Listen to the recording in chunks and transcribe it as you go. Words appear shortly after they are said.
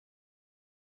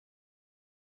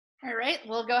All right,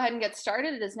 we'll go ahead and get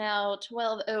started. It is now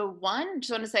 12:01.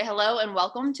 Just want to say hello and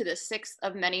welcome to the sixth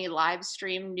of many live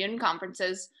stream noon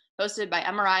conferences hosted by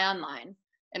MRI Online.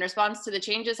 In response to the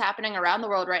changes happening around the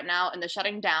world right now and the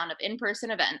shutting down of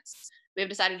in-person events, we have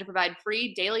decided to provide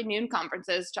free daily noon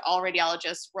conferences to all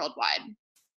radiologists worldwide.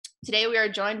 Today we are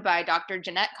joined by Dr.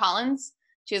 Jannette Collins.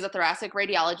 She is a thoracic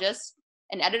radiologist,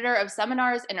 an editor of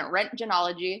seminars in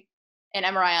rentgenology and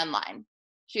MRI Online.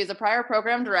 She is a prior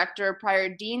program director, prior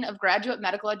dean of graduate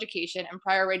medical education, and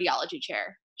prior radiology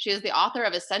chair. She is the author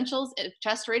of Essentials of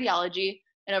Chest Radiology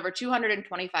and over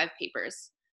 225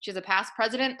 papers. She is a past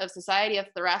president of Society of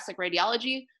Thoracic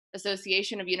Radiology,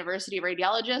 Association of University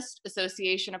Radiologists,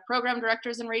 Association of Program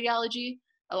Directors in Radiology,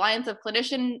 Alliance of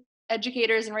Clinician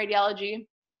Educators in Radiology,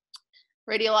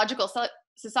 Radiological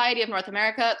Society of North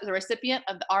America, the recipient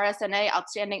of the RSNA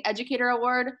Outstanding Educator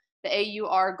Award, the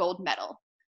AUR Gold Medal.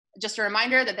 Just a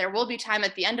reminder that there will be time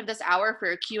at the end of this hour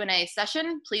for a Q&A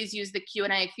session. Please use the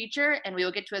Q&A feature and we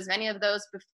will get to as many of those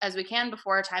as we can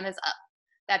before our time is up.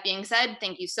 That being said,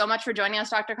 thank you so much for joining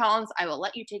us, Dr. Collins. I will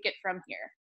let you take it from here.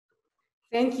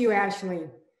 Thank you, Ashley.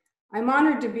 I'm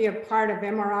honored to be a part of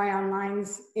MRI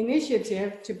Online's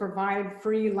initiative to provide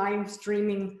free live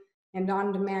streaming and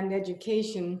on-demand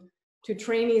education to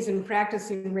trainees and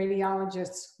practicing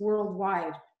radiologists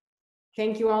worldwide.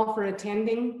 Thank you all for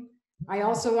attending. I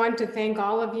also want to thank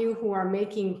all of you who are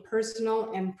making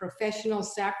personal and professional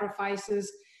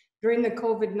sacrifices during the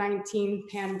COVID-19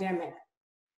 pandemic.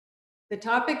 The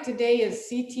topic today is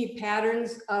CT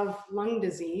patterns of lung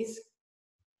disease.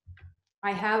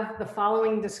 I have the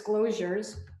following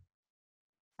disclosures.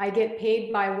 I get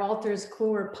paid by Wolters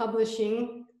Kluwer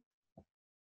Publishing.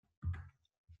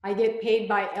 I get paid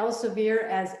by Elsevier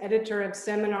as editor of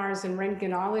seminars in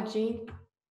rentgenology.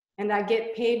 And I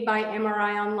get paid by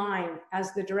MRI Online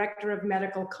as the director of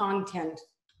medical content.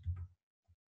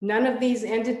 None of these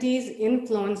entities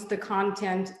influence the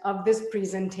content of this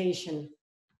presentation.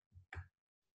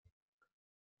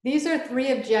 These are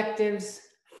three objectives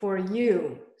for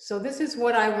you. So this is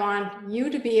what I want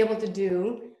you to be able to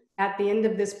do at the end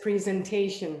of this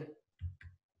presentation.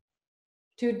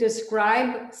 To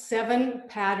describe 7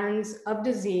 patterns of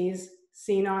disease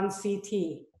seen on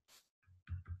CT.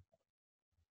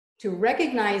 To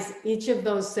recognize each of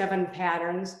those 7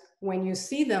 patterns when you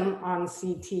see them on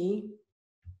CT.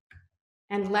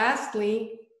 And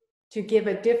lastly, to give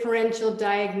a differential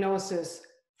diagnosis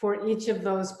for each of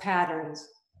those patterns.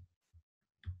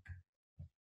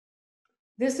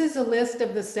 This is a list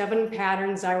of the 7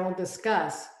 patterns I will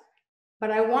discuss,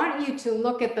 but I want you to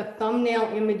look at the thumbnail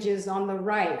images on the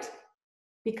right,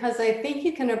 because I think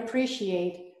you can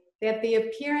appreciate that the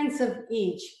appearance of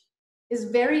each is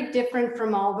very different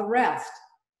from all the rest.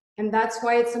 And that's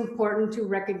why it's important to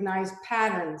recognize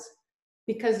patterns,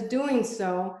 because doing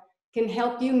so can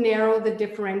help you narrow the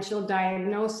differential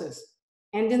diagnosis,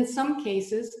 and in some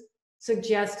cases,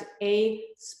 suggest a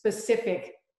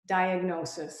specific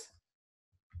diagnosis.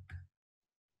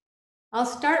 I'll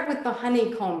start with the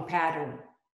honeycomb pattern.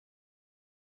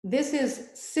 This is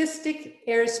cystic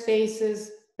air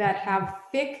spaces that have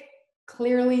thick,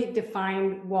 clearly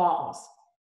defined walls,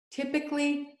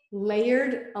 typically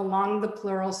layered along the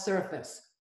pleural surface.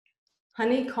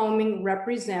 Honeycombing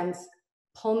represents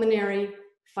pulmonary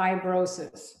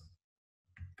fibrosis.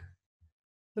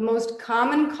 The most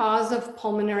common cause of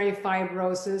pulmonary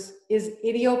fibrosis is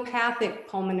idiopathic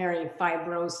pulmonary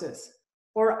fibrosis,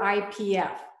 or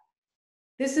IPF.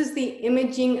 This is the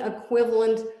imaging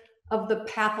equivalent of the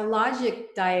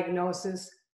pathologic diagnosis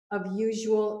of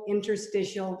usual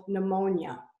interstitial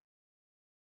pneumonia.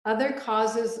 Other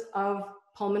causes of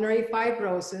pulmonary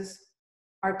fibrosis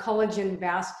are collagen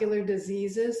vascular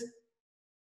diseases,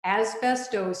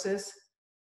 asbestosis,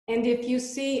 and if you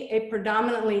see a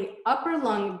predominantly upper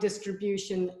lung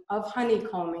distribution of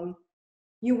honeycombing,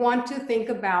 you want to think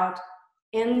about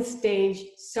end-stage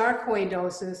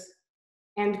sarcoidosis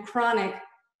and chronic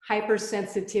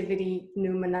hypersensitivity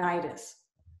pneumonitis.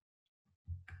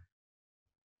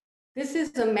 This is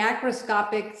a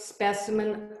macroscopic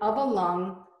specimen of a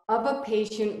lung of a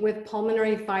patient with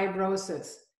pulmonary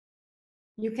fibrosis.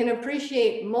 You can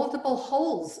appreciate multiple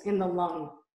holes in the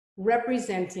lung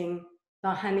representing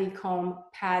the honeycomb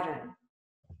pattern.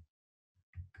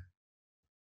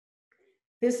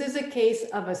 This is a case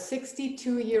of a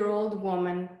 62-year-old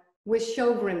woman with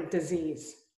Sjogren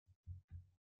disease.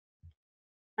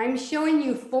 I'm showing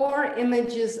you 4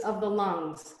 images of the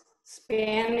lungs,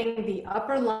 spanning the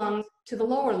upper lungs to the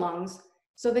lower lungs,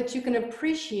 so that you can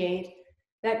appreciate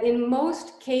that in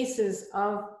most cases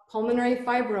of pulmonary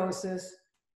fibrosis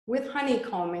with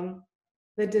honeycombing,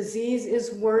 the disease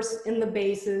is worse in the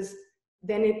bases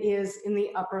than it is in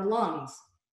the upper lungs.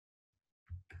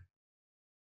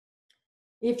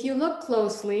 If you look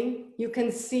closely, you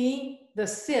can see the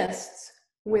cysts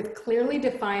with clearly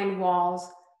defined walls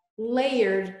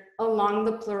layered along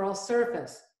the pleural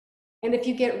surface. And if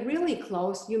you get really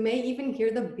close, you may even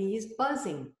hear the bees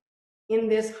buzzing in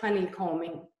this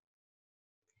honeycombing.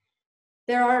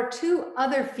 There are two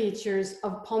other features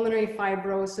of pulmonary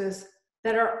fibrosis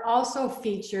that are also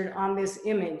featured on this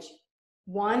image.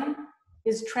 One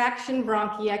is traction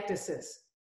bronchiectasis.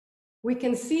 We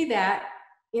can see that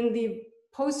in the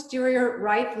posterior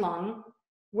right lung,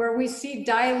 where we see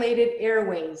dilated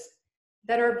airways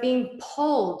that are being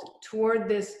pulled toward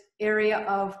this area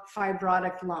of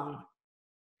fibrotic lung.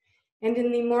 And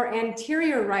in the more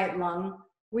anterior right lung,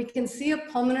 we can see a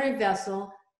pulmonary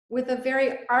vessel with a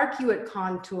very arcuate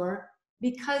contour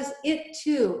because it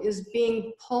too is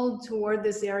being pulled toward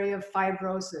this area of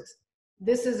fibrosis.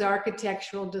 This is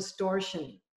architectural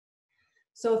distortion.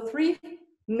 So three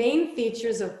main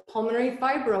features of pulmonary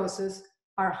fibrosis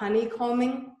are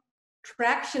honeycombing,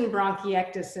 traction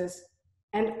bronchiectasis,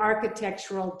 and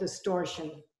architectural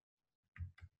distortion.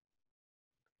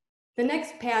 The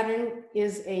next pattern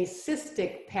is a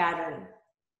cystic pattern,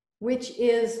 which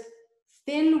is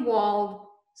thin-walled,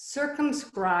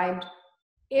 circumscribed,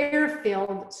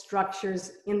 air-filled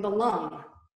structures in the lung.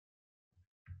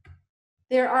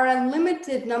 There are a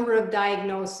limited number of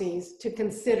diagnoses to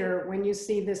consider when you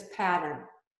see this pattern.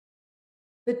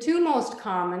 The two most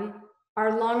common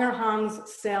are Langerhans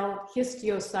cell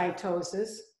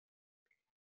histiocytosis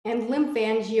and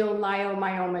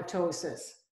lymphangioliomyomatosis.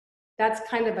 That's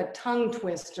kind of a tongue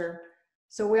twister,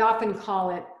 so we often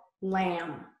call it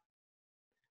LAM.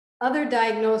 Other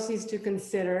diagnoses to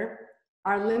consider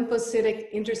are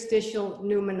lymphocytic interstitial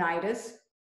pneumonitis,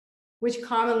 which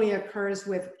commonly occurs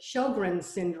with Sjogren's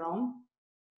syndrome,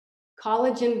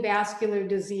 collagen vascular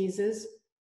diseases,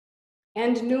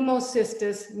 and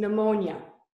pneumocystis pneumonia.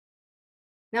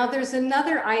 Now there's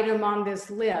another item on this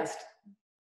list,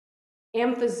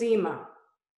 emphysema.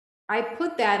 I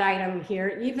put that item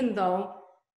here even though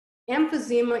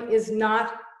emphysema is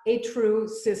not a true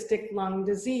cystic lung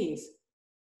disease,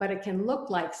 but it can look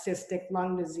like cystic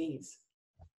lung disease.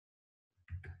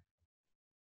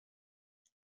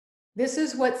 This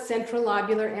is what central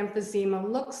lobular emphysema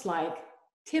looks like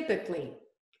typically.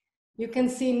 You can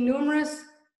see numerous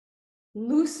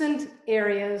loosened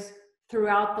areas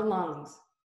throughout the lungs.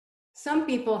 Some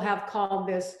people have called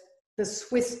this the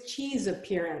Swiss cheese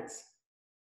appearance.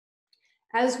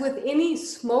 As with any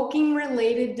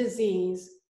smoking-related disease,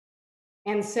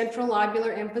 and central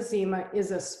lobular emphysema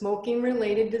is a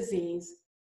smoking-related disease,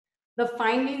 the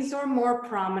findings are more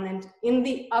prominent in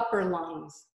the upper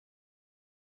lungs.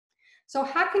 So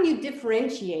how can you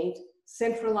differentiate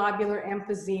central lobular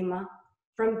emphysema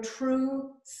from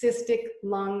true cystic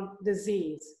lung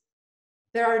disease?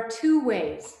 There are two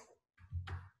ways.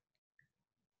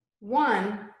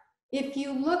 One, if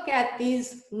you look at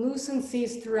these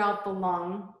lucencies throughout the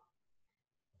lung,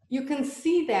 you can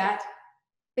see that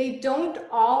they don't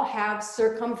all have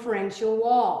circumferential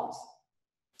walls.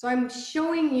 So I'm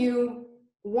showing you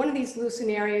one of these lucent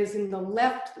areas in the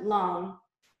left lung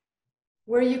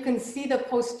where you can see the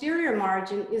posterior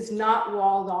margin is not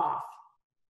walled off.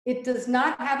 It does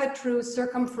not have a true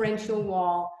circumferential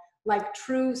wall like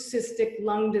true cystic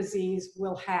lung disease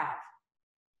will have.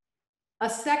 A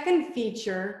second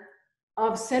feature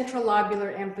of central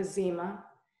lobular emphysema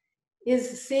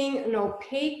is seeing an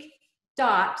opaque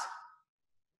dot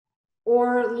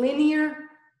or linear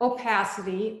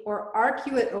opacity or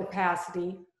arcuate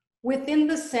opacity within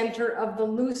the center of the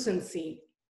lucency.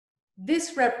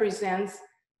 This represents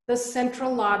the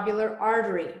central lobular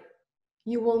artery.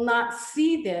 You will not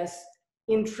see this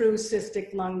in true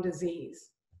cystic lung disease.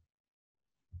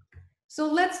 So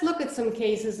let's look at some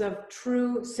cases of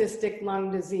true cystic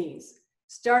lung disease,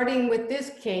 starting with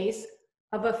this case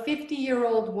of a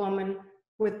 50-year-old woman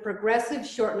with progressive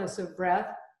shortness of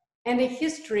breath and a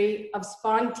history of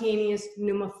spontaneous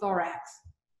pneumothorax.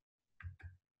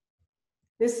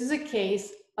 This is a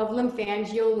case of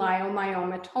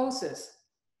lymphangioliomyomatosis.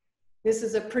 This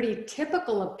is a pretty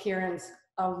typical appearance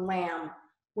of LAM,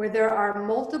 where there are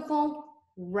multiple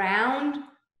round,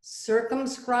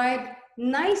 circumscribed,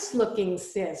 nice-looking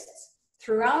cysts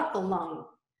throughout the lung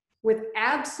with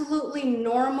absolutely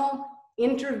normal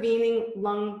intervening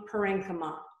lung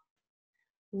parenchyma.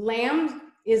 LAM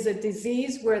is a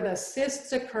disease where the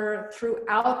cysts occur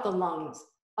throughout the lungs,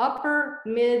 upper,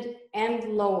 mid, and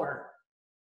lower.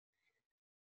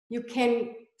 You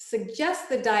can suggest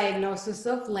the diagnosis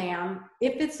of LAM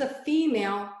if it's a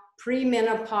female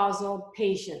premenopausal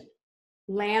patient.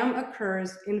 LAM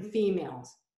occurs in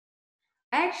females.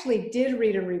 I actually did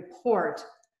read a report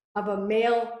of a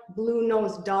male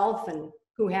blue-nosed dolphin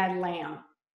who had LAM.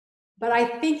 But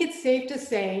I think it's safe to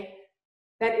say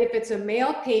that if it's a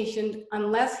male patient,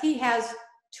 unless he has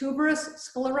tuberous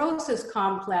sclerosis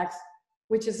complex,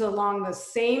 which is along the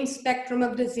same spectrum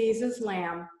of disease as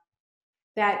LAM,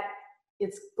 that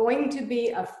it's going to be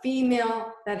a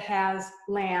female that has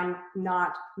LAM,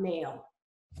 not male.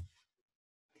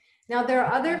 Now, there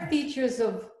are other features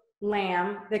of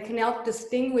LAM that can help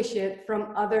distinguish it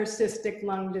from other cystic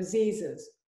lung diseases.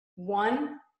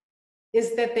 One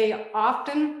is that they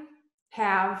often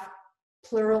have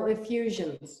pleural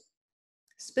effusions,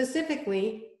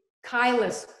 specifically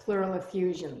chylous pleural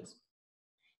effusions.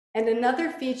 And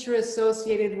another feature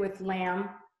associated with LAM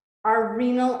are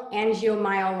renal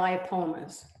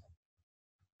angiomyolipomas.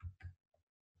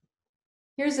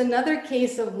 Here's another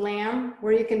case of LAM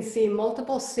where you can see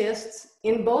multiple cysts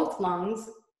in both lungs,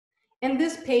 and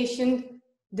this patient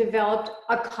developed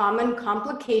a common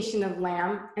complication of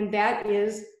LAM, and that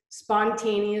is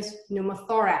spontaneous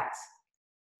pneumothorax.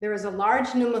 There is a large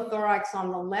pneumothorax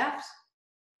on the left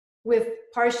with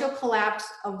partial collapse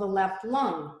of the left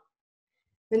lung.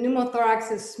 The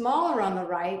pneumothorax is smaller on the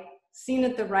right, seen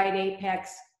at the right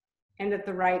apex and at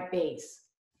the right base.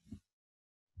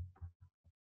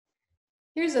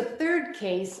 Here's a third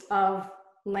case of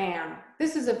LAM.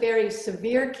 This is a very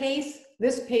severe case.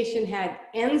 This patient had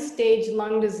end-stage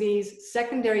lung disease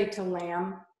secondary to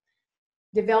LAM,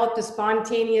 developed a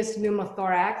spontaneous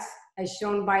pneumothorax, as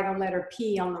shown by the letter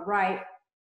P on the right.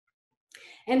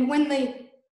 And when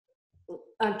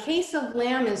a case of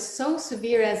LAM is so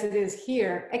severe as it is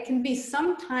here, it can be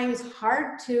sometimes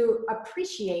hard to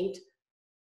appreciate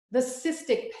the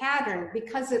cystic pattern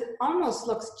because it almost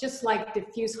looks just like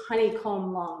diffuse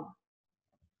honeycomb lung.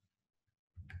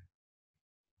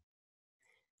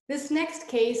 This next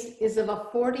case is of a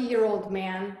 40-year-old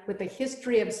man with a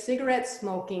history of cigarette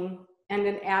smoking and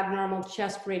an abnormal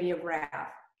chest radiograph.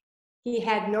 He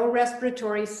had no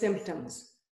respiratory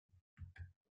symptoms.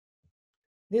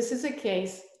 This is a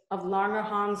case of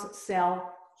Langerhans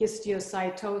cell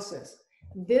histiocytosis.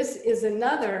 This is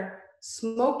another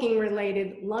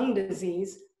smoking-related lung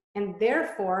disease, and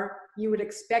therefore you would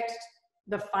expect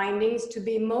the findings to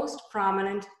be most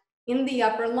prominent in the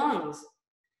upper lungs.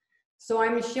 So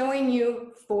I'm showing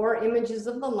you 4 images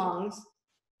of the lungs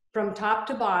from top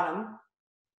to bottom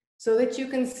so that you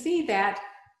can see that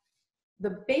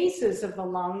the bases of the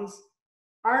lungs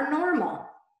are normal,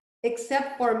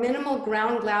 except for minimal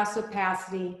ground glass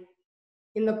opacity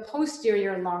in the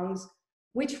posterior lungs,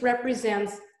 which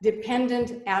represents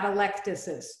dependent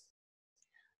atelectasis.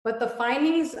 But the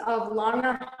findings of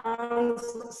Langerhans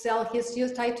cell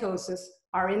histiocytosis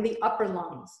are in the upper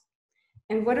lungs.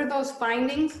 And what are those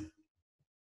findings?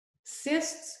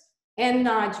 Cysts and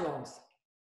nodules.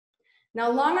 Now,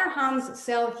 Langerhans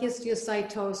cell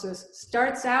histiocytosis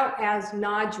starts out as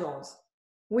nodules,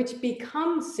 which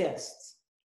become cysts.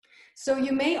 So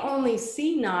you may only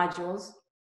see nodules,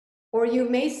 or you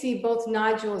may see both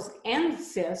nodules and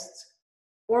cysts,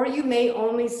 or you may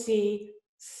only see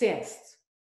cysts.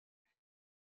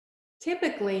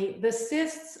 Typically, the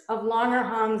cysts of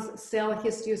Langerhans cell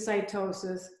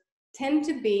histiocytosis tend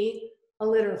to be a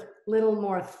little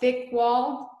more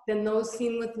thick-walled than those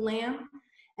seen with LAM,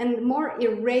 and more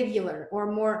irregular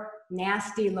or more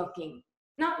nasty looking,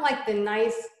 not like the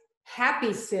nice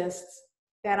happy cysts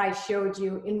that I showed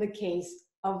you in the case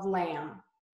of LAM.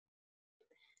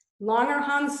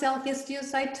 Langerhans cell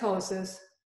histiocytosis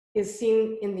is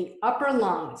seen in the upper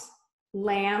lungs.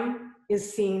 LAM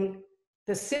is seen,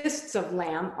 the cysts of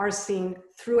LAM are seen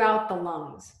throughout the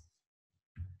lungs.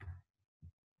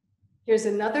 Here's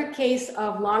another case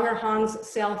of Langerhans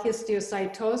cell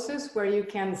histiocytosis where you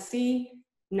can see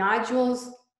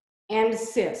nodules and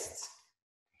cysts.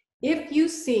 If you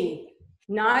see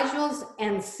nodules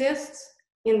and cysts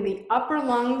in the upper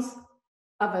lungs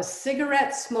of a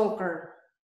cigarette smoker,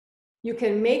 you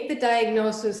can make the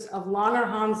diagnosis of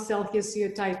Langerhans cell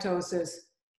histiocytosis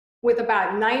with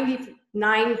about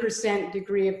 99%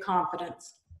 degree of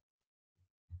confidence.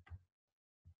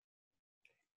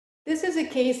 This is a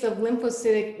case of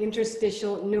lymphocytic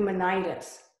interstitial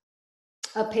pneumonitis,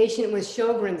 a patient with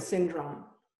Sjogren's syndrome.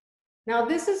 Now,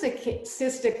 this is a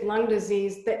cystic lung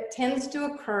disease that tends to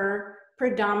occur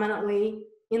predominantly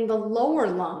in the lower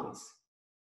lungs.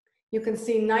 You can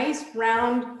see nice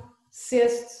round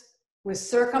cysts with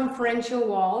circumferential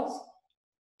walls.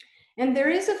 And there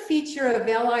is a feature of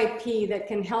LIP that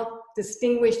can help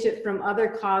distinguish it from other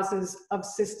causes of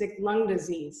cystic lung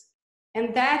disease.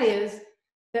 And that is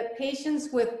that patients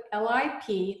with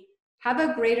LIP have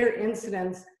a greater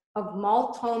incidence of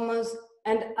maltomas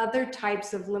and other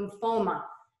types of lymphoma,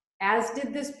 as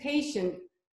did this patient,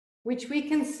 which we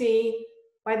can see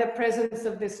by the presence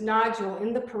of this nodule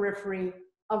in the periphery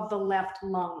of the left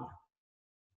lung.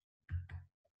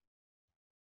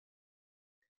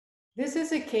 This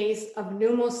is a case of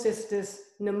pneumocystis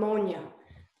pneumonia.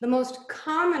 The most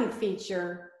common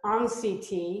feature on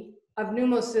CT of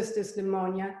pneumocystis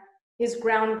pneumonia is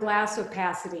ground glass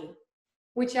opacity,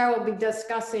 which I will be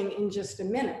discussing in just a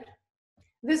minute.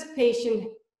 This patient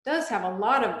does have a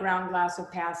lot of ground glass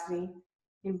opacity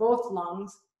in both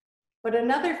lungs, but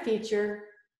another feature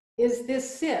is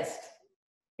this cyst.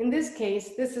 In this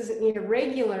case, this is an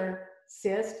irregular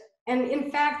cyst, and in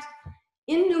fact,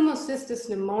 in pneumocystis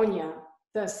pneumonia,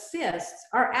 the cysts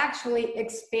are actually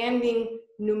expanding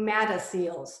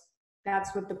pneumatoceles.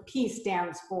 That's what the P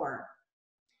stands for.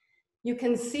 You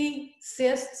can see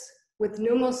cysts with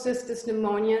pneumocystis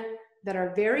pneumonia that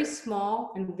are very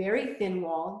small and very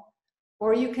thin-walled,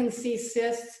 or you can see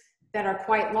cysts that are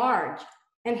quite large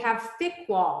and have thick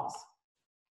walls.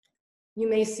 You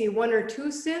may see one or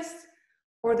two cysts,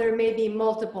 or there may be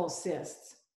multiple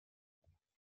cysts.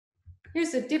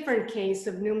 Here's a different case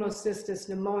of pneumocystis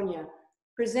pneumonia,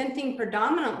 presenting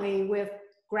predominantly with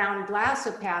ground glass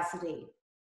opacity,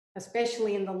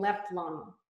 especially in the left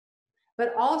lung,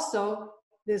 but also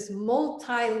this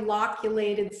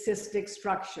multiloculated cystic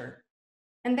structure.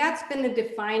 And that's been a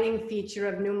defining feature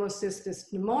of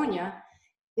pneumocystis pneumonia,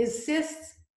 is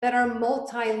cysts that are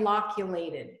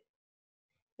multiloculated.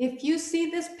 If you see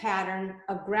this pattern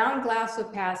of ground glass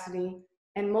opacity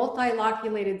and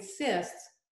multiloculated cysts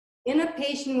in a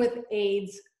patient with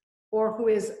AIDS or who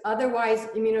is otherwise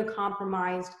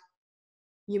immunocompromised,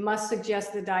 you must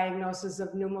suggest the diagnosis of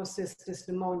pneumocystis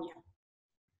pneumonia.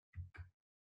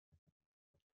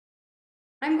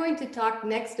 I'm going to talk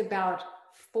next about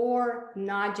 4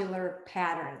 nodular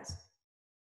patterns.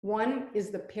 One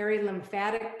is the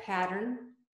perilymphatic pattern.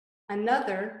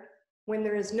 Another, when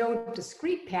there is no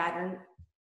discrete pattern,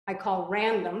 I call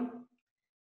random.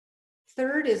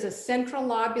 Third is a central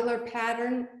lobular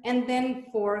pattern, and then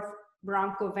fourth,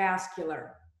 bronchovascular.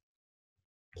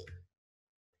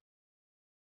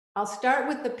 I'll start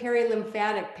with the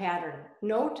perilymphatic pattern.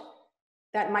 Note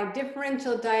that my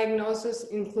differential diagnosis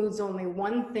includes only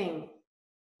one thing,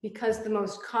 because the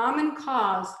most common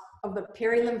cause of the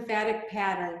perilymphatic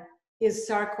pattern is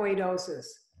sarcoidosis.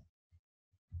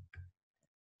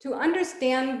 To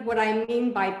understand what I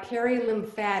mean by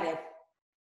perilymphatic,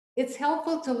 it's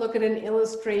helpful to look at an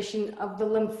illustration of the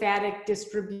lymphatic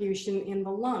distribution in the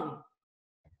lung.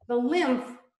 The lymph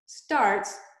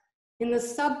starts in the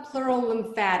subpleural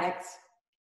lymphatics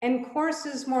and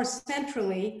courses more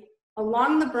centrally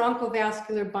along the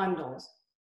bronchovascular bundles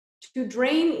to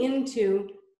drain into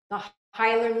the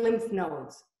hilar lymph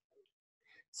nodes.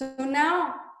 So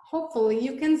now, hopefully,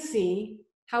 you can see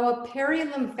how a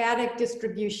perilymphatic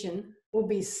distribution will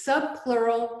be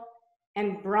subpleural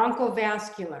and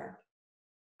bronchovascular.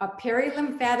 A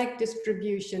perilymphatic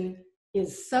distribution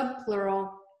is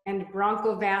subpleural and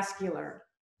bronchovascular.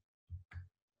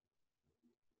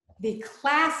 The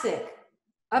classic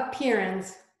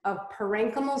appearance of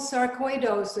parenchymal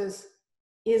sarcoidosis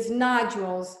is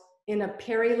nodules in a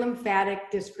perilymphatic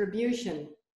distribution.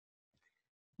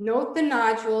 Note the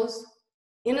nodules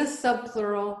in a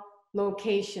subpleural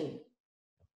location.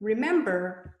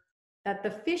 Remember that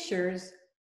the fissures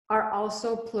are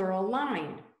also pleural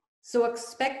lined, so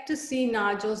expect to see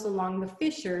nodules along the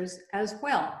fissures as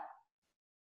well.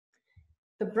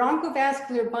 The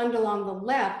bronchovascular bundle on the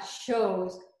left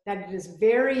shows that it is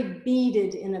very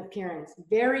beaded in appearance,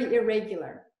 very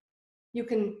irregular. You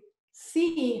can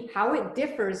see how it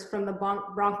differs from the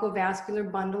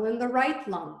bronchovascular bundle in the right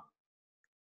lung.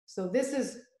 So this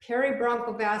is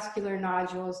peribronchovascular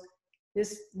nodules.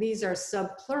 These are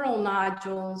subpleural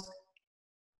nodules.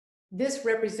 This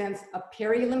represents a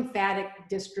perilymphatic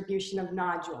distribution of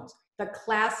nodules, the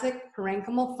classic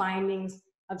parenchymal findings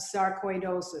of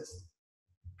sarcoidosis.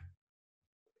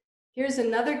 Here's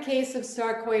another case of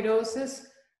sarcoidosis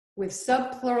with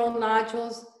subpleural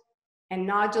nodules and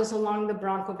nodules along the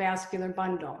bronchovascular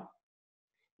bundle.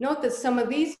 Note that some of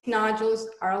these nodules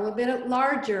are a little bit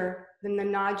larger than the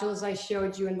nodules I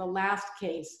showed you in the last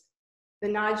case. The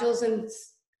nodules in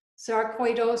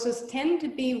sarcoidosis tend to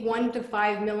be 1 to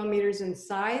 5 millimeters in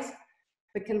size,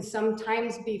 but can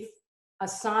sometimes be a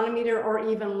centimeter or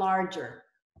even larger.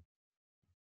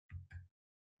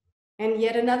 And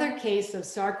yet another case of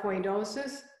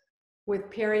sarcoidosis with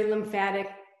perilymphatic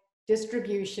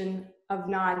distribution of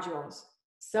nodules,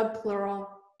 subpleural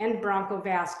and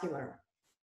bronchovascular.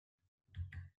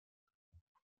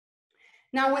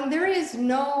 Now, when there is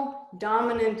no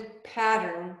dominant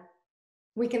pattern,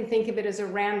 we can think of it as a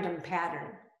random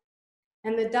pattern.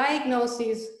 And the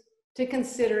diagnoses to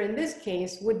consider in this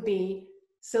case would be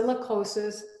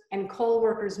silicosis and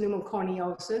coal-workers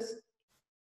pneumoconiosis,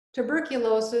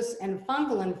 tuberculosis and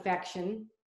fungal infection.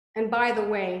 And by the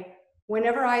way,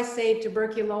 whenever I say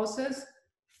tuberculosis,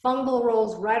 fungal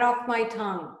rolls right off my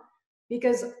tongue,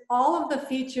 because all of the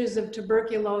features of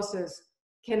tuberculosis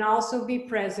can also be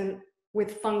present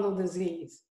with fungal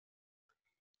disease.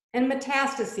 And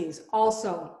metastases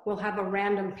also will have a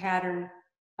random pattern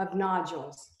of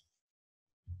nodules.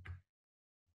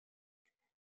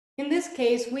 In this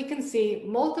case, we can see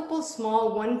multiple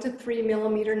small 1 to 3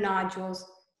 millimeter nodules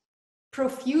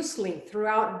profusely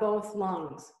throughout both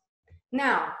lungs.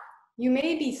 Now, you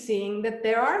may be seeing that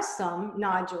there are some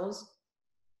nodules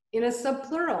in a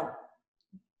subpleural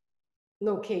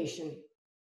location,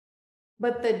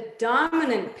 but the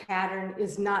dominant pattern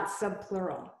is not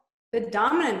subpleural. The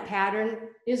dominant pattern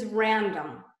is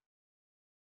random.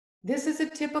 This is a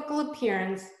typical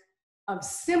appearance of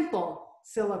simple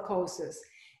silicosis.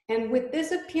 And with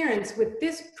this appearance, with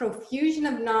this profusion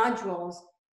of nodules,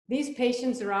 these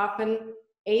patients are often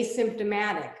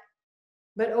asymptomatic.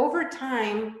 But over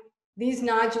time, these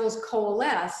nodules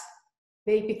coalesce,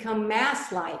 they become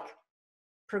mass-like.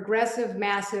 Progressive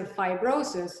massive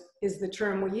fibrosis is the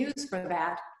term we use for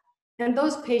that. And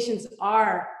those patients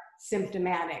are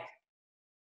symptomatic.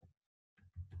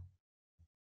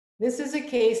 This is a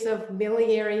case of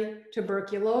biliary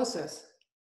tuberculosis.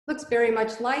 Looks very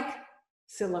much like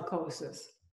silicosis.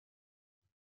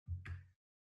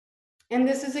 And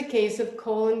this is a case of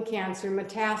colon cancer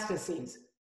metastases.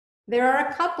 There are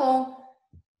a couple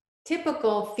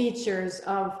typical features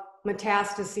of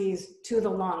metastases to the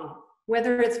lung,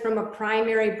 whether it's from a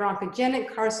primary bronchogenic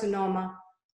carcinoma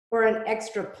or an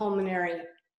extrapulmonary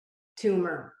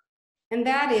tumor. And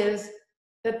that is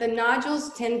that the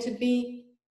nodules tend to be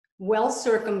well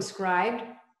circumscribed,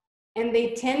 and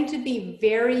they tend to be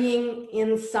varying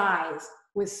in size,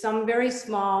 with some very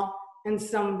small and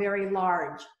some very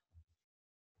large.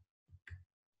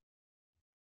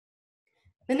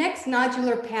 The next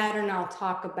nodular pattern I'll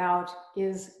talk about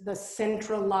is the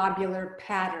centrolobular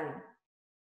pattern.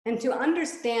 And to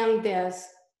understand this,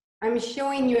 I'm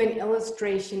showing you an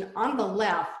illustration on the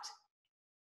left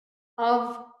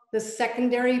of the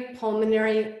secondary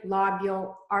pulmonary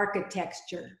lobule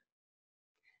architecture.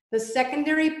 The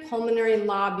secondary pulmonary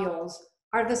lobules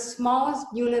are the smallest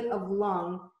unit of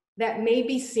lung that may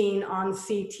be seen on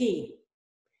CT.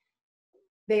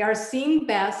 They are seen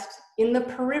best in the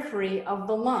periphery of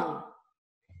the lung.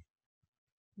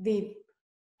 The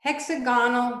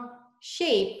hexagonal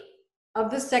shape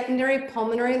of the secondary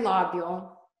pulmonary lobule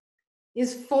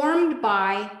is formed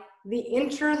by the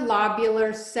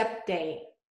interlobular septae.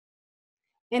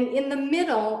 And in the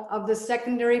middle of the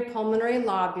secondary pulmonary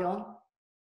lobule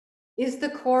is the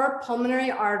core pulmonary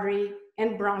artery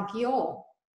and bronchiole.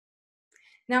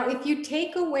 Now, if you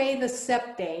take away the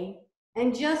septae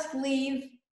and just leave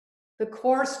the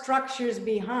core structures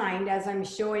behind, as I'm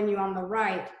showing you on the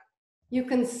right, you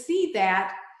can see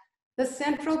that the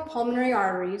central pulmonary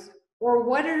arteries, or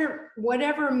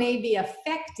whatever may be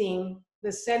affecting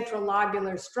the central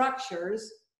lobular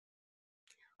structures,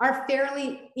 are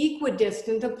fairly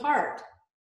equidistant apart.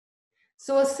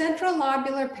 So a central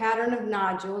lobular pattern of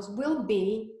nodules will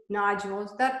be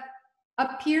nodules that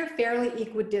appear fairly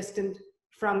equidistant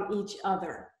from each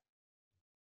other.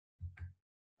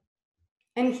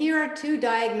 And here are two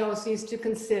diagnoses to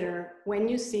consider when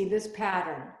you see this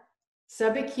pattern: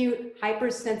 subacute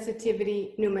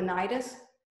hypersensitivity pneumonitis,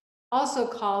 also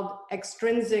called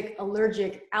extrinsic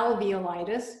allergic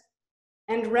alveolitis,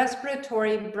 and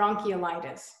respiratory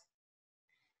bronchiolitis.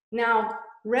 Now,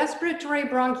 respiratory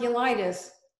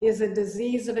bronchiolitis is a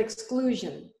disease of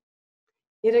exclusion.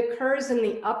 It occurs in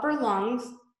the upper lungs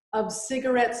of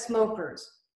cigarette smokers.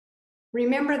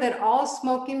 Remember that all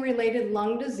smoking-related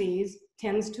lung disease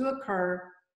tends to occur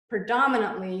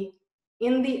predominantly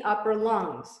in the upper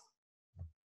lungs.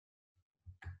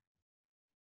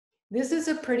 This is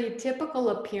a pretty typical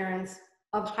appearance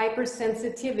of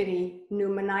hypersensitivity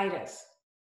pneumonitis.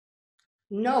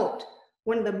 Note,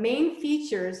 one of the main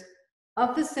features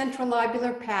of the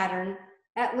centrolobular pattern,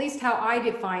 at least how I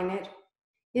define it,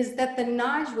 is that the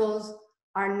nodules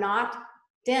are not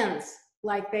dense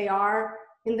like they are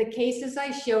in the cases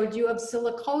I showed you of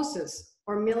silicosis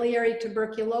or miliary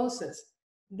tuberculosis.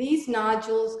 These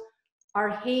nodules are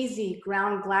hazy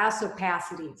ground glass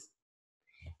opacities.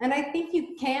 And I think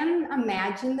you can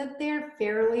imagine that they're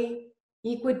fairly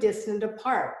equidistant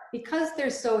apart. Because they're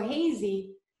so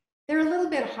hazy, they're a little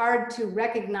bit hard to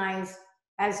recognize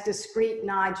as discrete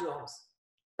nodules.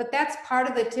 But that's part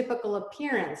of the typical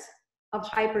appearance of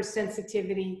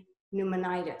hypersensitivity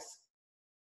pneumonitis.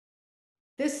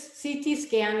 This CT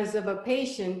scan is of a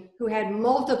patient who had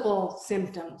multiple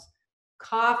symptoms: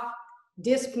 cough,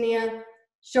 dyspnea,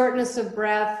 shortness of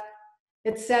breath,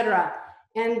 etc.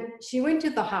 And she went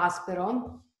to the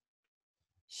hospital.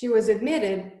 She was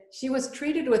admitted. She was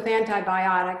treated with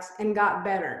antibiotics and got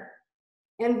better.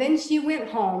 And then she went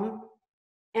home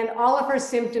and all of her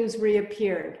symptoms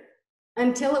reappeared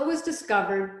until it was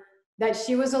discovered that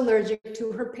she was allergic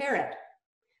to her parrot.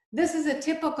 This is a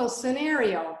typical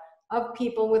scenario of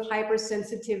people with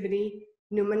hypersensitivity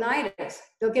pneumonitis.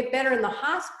 They'll get better in the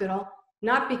hospital,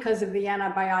 not because of the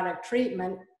antibiotic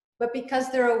treatment, but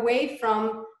because they're away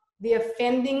from the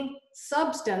offending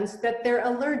substance that they're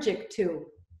allergic to.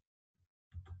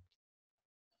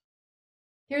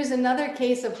 Here's another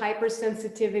case of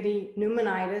hypersensitivity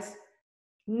pneumonitis.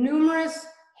 Numerous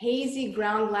hazy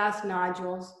ground glass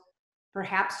nodules.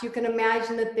 Perhaps you can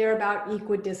imagine that they're about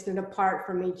equidistant apart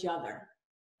from each other.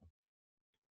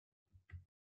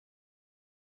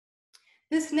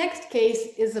 This next case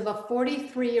is of a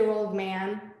 43-year-old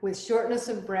man with shortness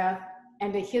of breath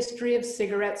and a history of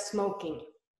cigarette smoking.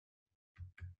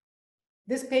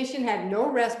 This patient had no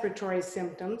respiratory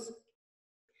symptoms,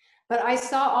 but I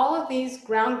saw all of these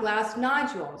ground glass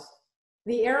nodules.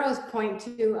 The arrows point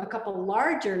to a couple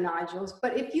larger nodules,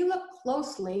 but if you look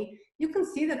closely, you can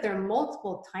see that there are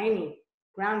multiple tiny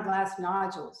ground glass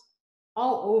nodules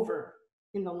all over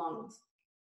in the lungs.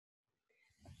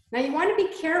 Now you want to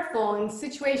be careful in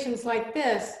situations like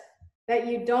this that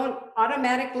you don't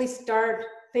automatically start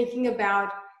thinking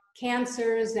about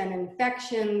cancers and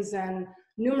infections and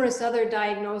numerous other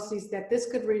diagnoses that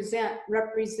this could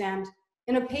represent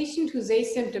in a patient who's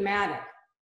asymptomatic.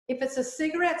 If it's a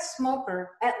cigarette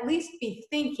smoker, at least be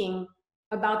thinking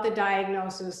about the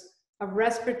diagnosis of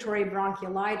respiratory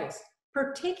bronchiolitis,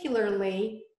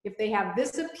 particularly if they have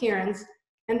this appearance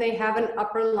and they have an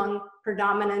upper lung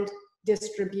predominant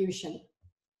distribution.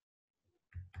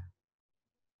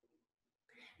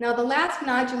 Now, the last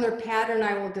nodular pattern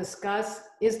I will discuss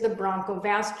is the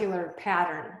bronchovascular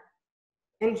pattern.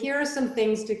 And here are some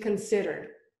things to consider: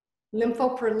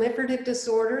 lymphoproliferative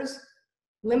disorders,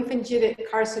 lymphangitic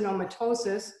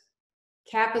carcinomatosis,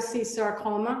 Kaposi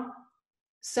sarcoma,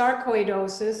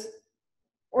 sarcoidosis,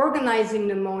 organizing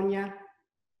pneumonia,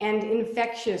 and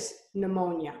infectious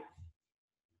pneumonia.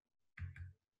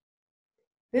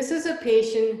 This is a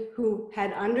patient who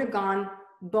had undergone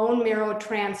bone marrow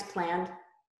transplant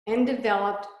and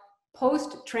developed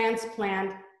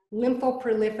post-transplant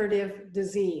lymphoproliferative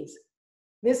disease.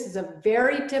 This is a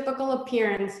very typical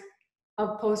appearance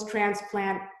of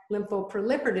post-transplant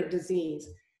lymphoproliferative disease.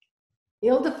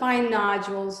 Ill-defined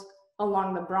nodules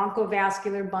along the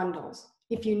bronchovascular bundles.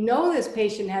 If you know this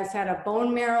patient has had a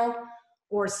bone marrow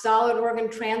or solid organ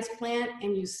transplant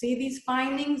and you see these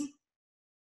findings,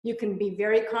 you can be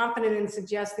very confident in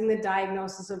suggesting the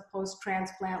diagnosis of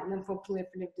post-transplant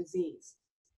lymphoproliferative disease.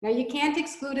 Now, you can't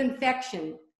exclude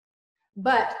infection,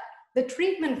 but the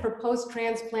treatment for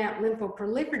post-transplant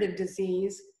lymphoproliferative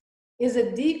disease is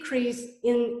a decrease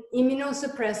in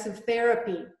immunosuppressive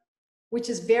therapy, which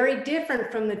is very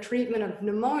different from the treatment of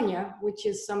pneumonia, which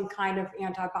is some kind of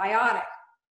antibiotic.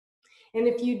 And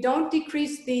if you don't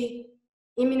decrease the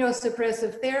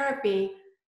immunosuppressive therapy,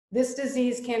 this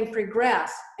disease can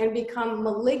progress and become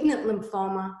malignant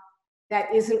lymphoma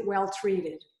that isn't well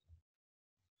treated.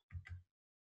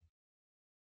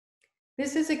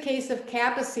 This is a case of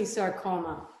Kaposi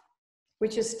sarcoma,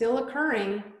 which is still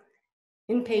occurring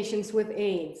in patients with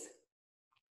AIDS.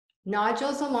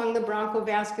 Nodules along the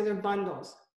bronchovascular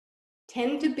bundles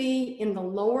tend to be in the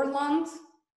lower lungs.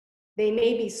 They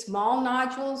may be small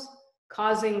nodules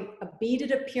causing a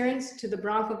beaded appearance to the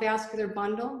bronchovascular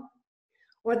bundle,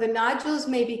 or the nodules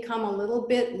may become a little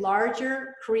bit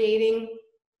larger, creating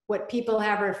what people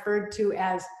have referred to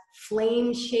as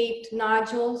flame-shaped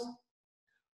nodules,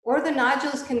 or the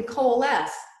nodules can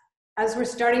coalesce, as we're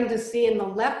starting to see in the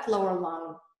left lower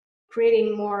lung,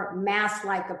 creating more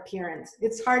mass-like appearance.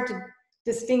 It's hard to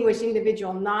distinguish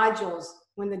individual nodules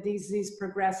when the disease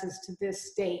progresses to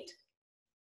this state.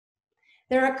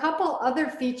 There are a couple other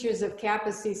features of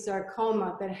Kaposi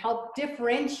sarcoma that help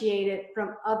differentiate it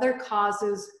from other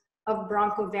causes of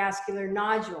bronchovascular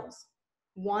nodules.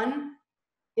 One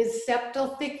is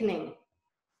septal thickening.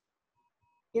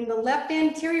 In the left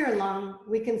anterior lung,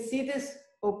 we can see this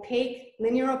opaque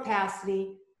linear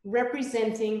opacity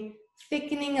representing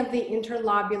thickening of the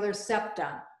interlobular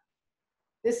septa.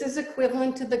 This is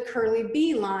equivalent to the curly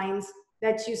B lines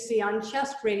that you see on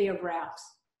chest radiographs.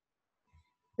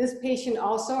 This patient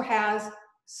also has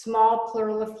small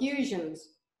pleural effusions.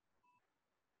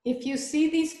 If you see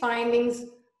these findings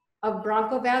of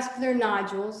bronchovascular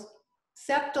nodules,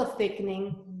 septal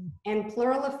thickening, and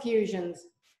pleural effusions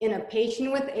in a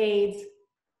patient with AIDS,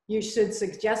 you should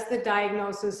suggest the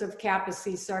diagnosis of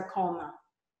Kaposi sarcoma.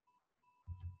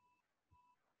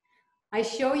 I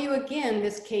show you again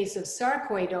this case of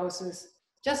sarcoidosis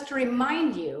just to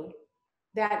remind you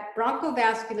that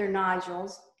bronchovascular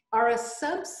nodules are a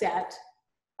subset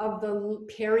of the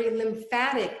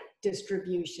perilymphatic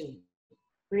distribution.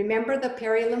 Remember, the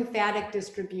perilymphatic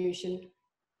distribution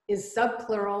is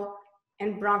subpleural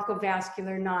and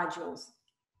bronchovascular nodules.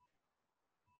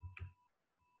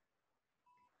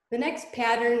 The next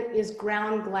pattern is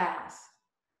ground glass.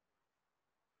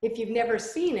 If you've never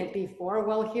seen it before,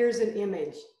 well, here's an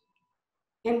image.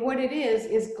 And what it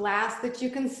is glass that you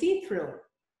can see through.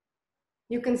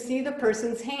 You can see the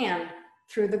person's hand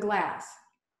through the glass.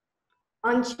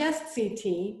 On chest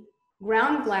CT,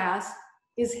 ground glass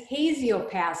is hazy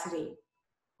opacity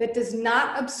that does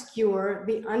not obscure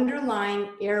the underlying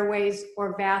airways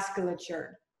or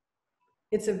vasculature.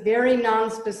 It's a very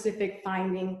nonspecific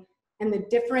finding, and the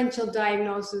differential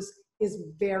diagnosis is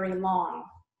very long.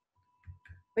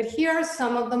 But here are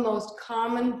some of the most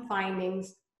common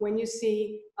findings when you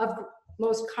see of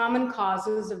most common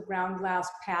causes of ground glass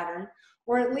pattern,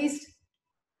 or at least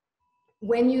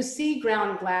when you see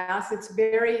ground glass, it's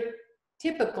very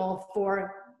typical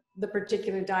for the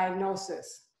particular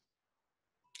diagnosis.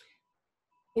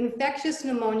 Infectious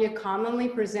pneumonia commonly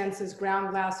presents as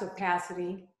ground glass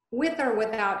opacity with or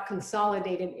without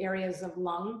consolidated areas of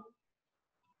lung,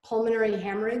 pulmonary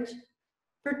hemorrhage,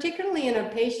 particularly in a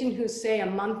patient who's, say, a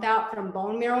month out from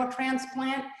bone marrow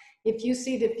transplant. If you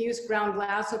see diffuse ground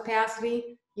glass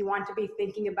opacity, you want to be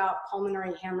thinking about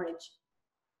pulmonary hemorrhage.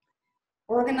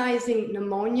 Organizing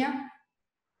pneumonia,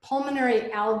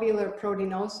 pulmonary alveolar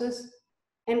proteinosis,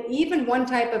 and even one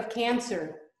type of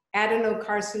cancer,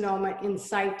 adenocarcinoma in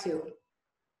situ.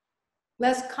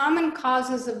 Less common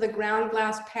causes of the ground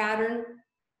glass pattern,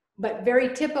 but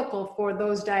very typical for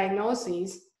those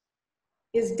diagnoses,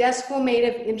 is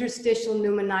desquamative interstitial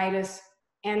pneumonitis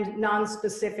and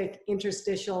nonspecific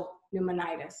interstitial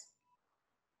pneumonitis.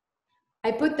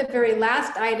 I put the very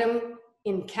last item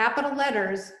in capital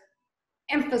letters,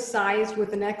 emphasized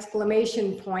with an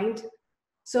exclamation point,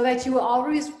 so that you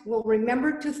always will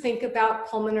remember to think about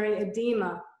pulmonary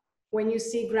edema when you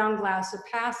see ground glass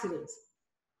opacities.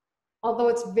 Although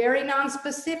it's very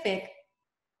nonspecific,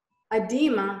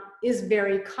 edema is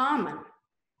very common.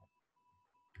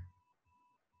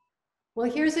 Well,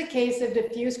 here's a case of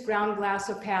diffuse ground glass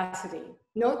opacity.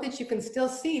 Note that you can still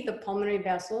see the pulmonary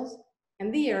vessels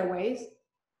and the airways.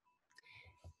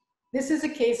 This is a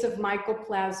case of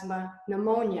mycoplasma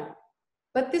pneumonia,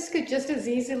 but this could just as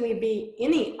easily be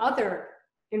any other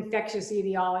infectious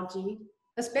etiology,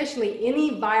 especially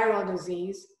any viral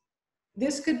disease.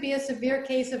 This could be a severe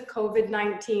case of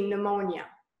COVID-19 pneumonia.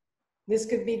 This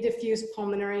could be diffuse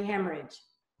pulmonary hemorrhage.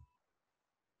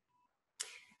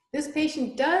 This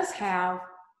patient does have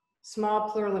small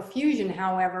pleural effusion,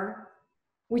 however,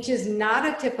 which is not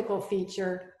a typical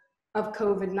feature of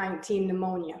COVID-19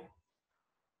 pneumonia.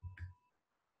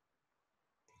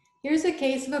 Here's a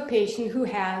case of a patient who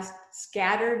has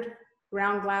scattered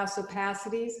ground glass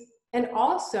opacities and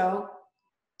also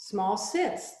small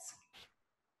cysts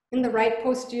in the right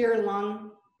posterior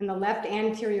lung and the left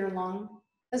anterior lung,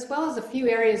 as well as a few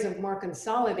areas of more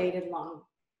consolidated lung.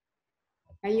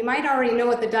 Now, you might already know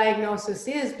what the diagnosis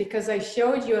is because I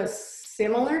showed you a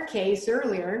similar case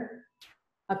earlier,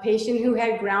 a patient who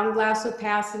had ground glass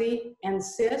opacity and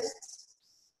cysts.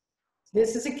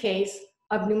 This is a case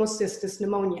of pneumocystis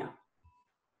pneumonia.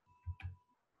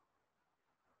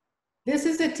 This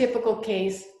is a typical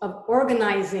case of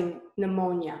organizing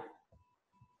pneumonia,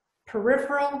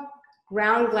 peripheral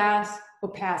ground glass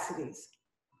opacities.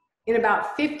 In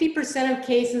about 50% of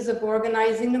cases of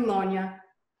organizing pneumonia,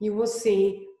 you will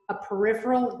see a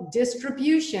peripheral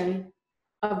distribution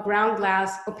of ground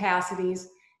glass opacities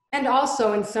and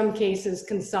also in some cases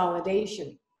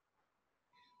consolidation.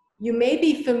 You may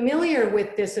be familiar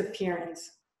with this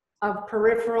appearance of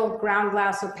peripheral ground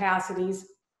glass opacities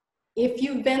if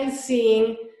you've been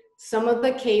seeing some of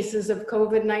the cases of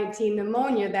COVID-19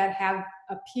 pneumonia that have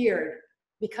appeared,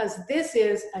 because this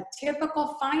is a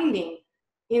typical finding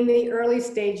in the early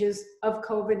stages of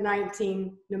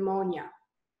COVID-19 pneumonia.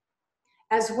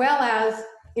 As well as,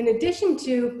 in addition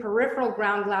to peripheral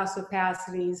ground glass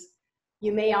opacities,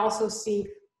 you may also see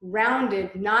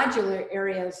rounded nodular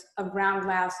areas of ground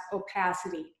glass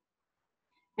opacity.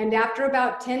 And after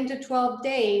about 10 to 12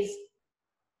 days,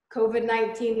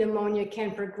 COVID-19 pneumonia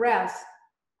can progress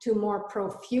to more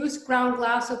profuse ground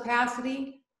glass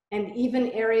opacity and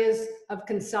even areas of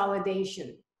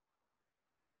consolidation.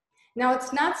 Now,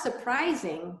 it's not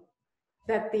surprising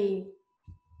that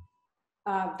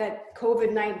that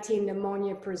COVID-19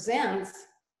 pneumonia presents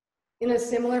in a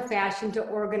similar fashion to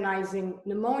organizing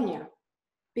pneumonia,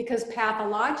 because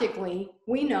pathologically,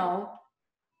 we know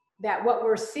that what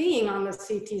we're seeing on the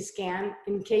CT scan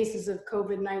in cases of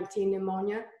COVID-19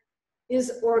 pneumonia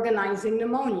is organizing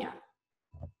pneumonia.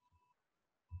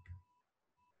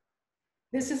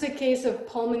 This is a case of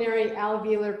pulmonary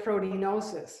alveolar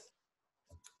proteinosis.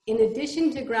 In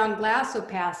addition to ground glass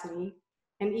opacity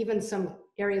and even some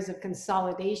areas of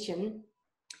consolidation,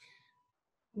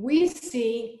 we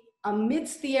see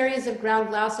amidst the areas of ground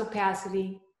glass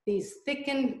opacity these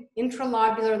thickened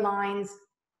intralobular lines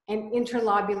and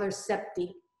interlobular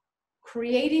septi,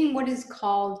 creating what is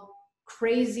called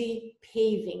crazy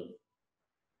paving.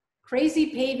 Crazy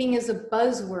paving is a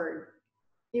buzzword.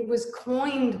 It was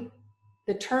coined,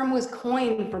 the term was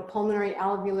coined for pulmonary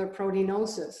alveolar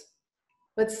proteinosis.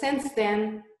 But since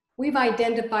then, we've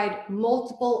identified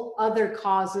multiple other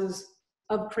causes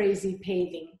of crazy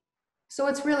paving. So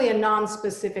it's really a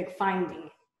non-specific finding.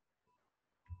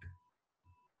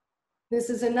 This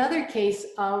is another case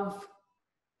of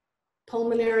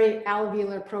pulmonary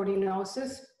alveolar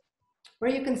proteinosis,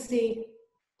 where you can see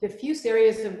diffuse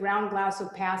areas of ground glass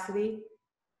opacity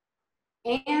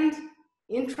and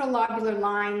intralobular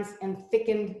lines and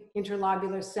thickened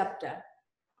interlobular septa,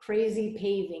 crazy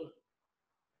paving.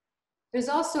 There's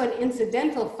also an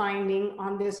incidental finding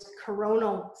on this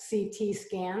coronal CT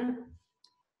scan.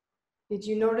 Did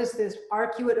you notice this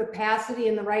arcuate opacity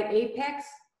in the right apex?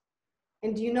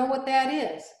 And do you know what that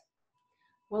is?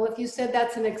 Well, if you said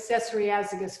that's an accessory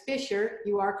azygous fissure,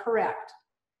 you are correct.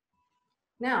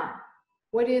 Now,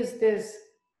 what is this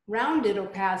rounded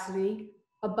opacity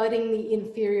abutting the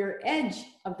inferior edge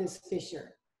of this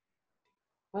fissure?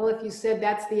 Well, if you said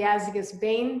that's the azygous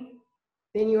vein,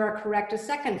 then you are correct a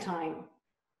second time.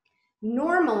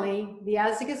 Normally, the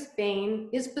azygous vein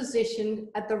is positioned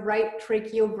at the right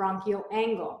tracheobronchial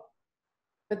angle,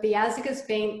 but the azygous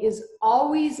vein is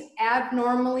always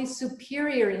abnormally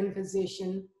superior in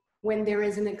position when there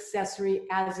is an accessory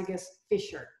azygous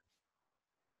fissure.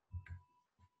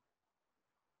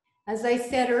 As I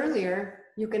said earlier,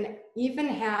 you can even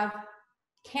have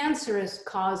cancerous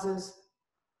causes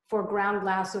for ground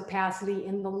glass opacity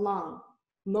in the lung.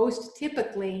 Most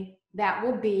typically, that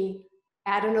will be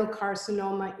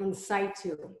adenocarcinoma in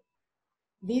situ.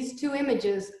 These two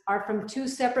images are from two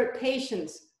separate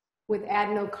patients with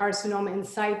adenocarcinoma in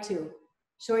situ,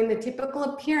 showing the typical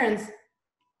appearance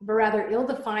of a rather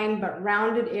ill-defined but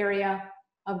rounded area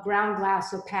of ground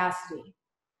glass opacity.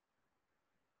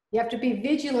 You have to be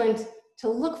vigilant to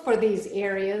look for these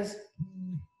areas,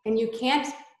 and you can't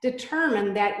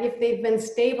determine that if they've been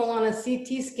stable on a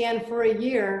CT scan for a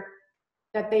year,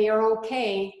 that they are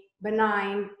okay,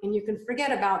 benign, and you can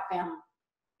forget about them.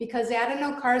 Because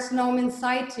adenocarcinoma in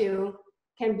situ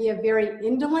can be a very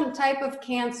indolent type of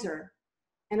cancer.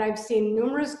 And I've seen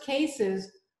numerous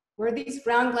cases where these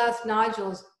ground glass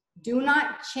nodules do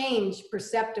not change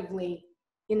perceptibly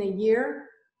in a year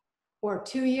or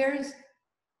 2 years.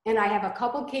 And I have a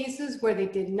couple cases where they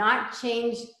did not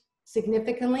change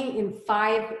significantly in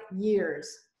 5 years.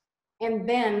 And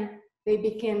then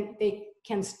they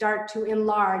can start to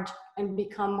enlarge and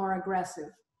become more aggressive.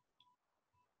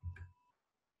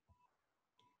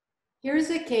 Here's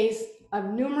a case of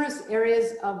numerous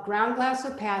areas of ground glass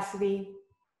opacity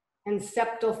and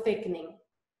septal thickening.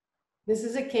 This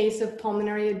is a case of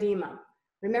pulmonary edema.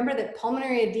 Remember that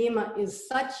pulmonary edema is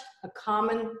such a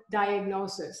common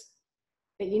diagnosis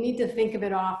that you need to think of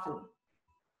it often.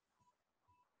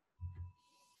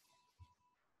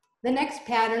 The next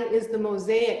pattern is the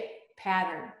mosaic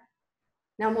pattern.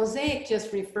 Now, mosaic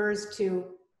just refers to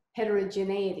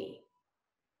heterogeneity.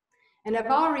 And I've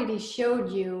already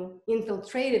showed you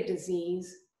infiltrative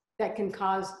disease that can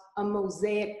cause a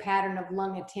mosaic pattern of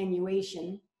lung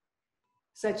attenuation,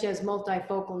 such as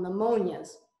multifocal pneumonias.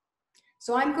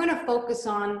 So I'm going to focus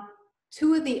on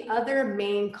two of the other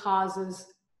main causes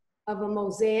of a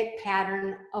mosaic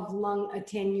pattern of lung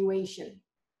attenuation: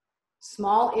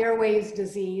 small airways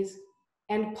disease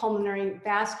and pulmonary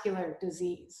vascular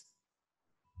disease.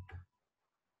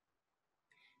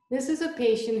 This is a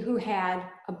patient who had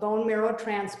a bone marrow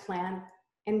transplant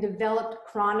and developed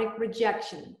chronic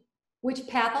rejection, which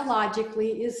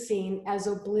pathologically is seen as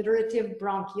obliterative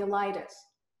bronchiolitis.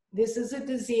 This is a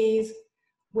disease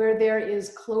where there is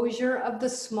closure of the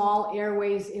small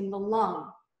airways in the lung.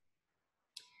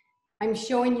 I'm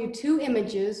showing you two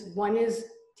images. One is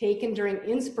taken during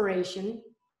inspiration,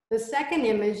 The second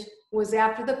image was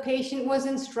after the patient was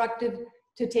instructed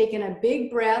to take in a big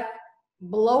breath,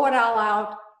 blow it all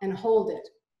out, and hold it.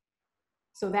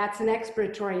 So that's an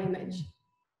expiratory image.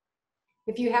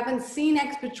 If you haven't seen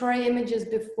expiratory images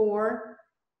before,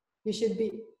 you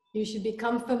should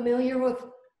become familiar with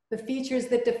the features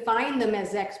that define them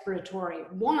as expiratory.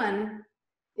 One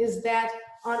is that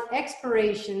on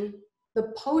expiration,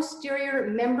 the posterior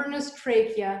membranous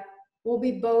trachea will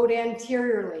be bowed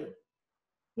anteriorly.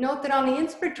 Note that on the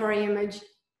inspiratory image,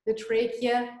 the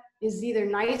trachea is either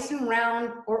nice and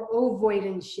round or ovoid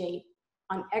in shape.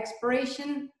 On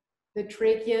expiration, the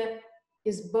trachea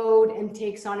is bowed and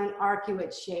takes on an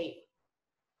arcuate shape.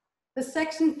 The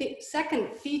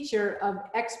second feature of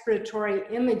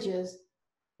expiratory images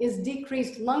is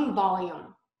decreased lung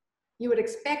volume. You would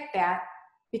expect that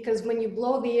because when you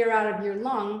blow the air out of your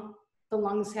lung, the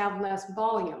lungs have less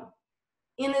volume.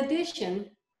 In addition,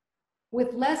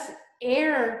 with less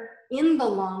air in the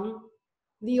lung,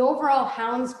 the overall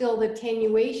Hounsfield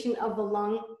attenuation of the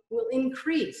lung will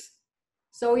increase.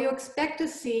 So you expect to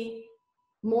see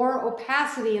more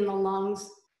opacity in the lungs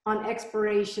on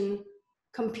expiration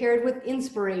compared with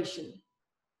inspiration.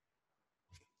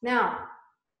 Now,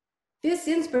 this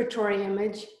inspiratory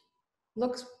image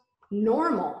looks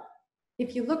normal.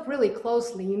 If you look really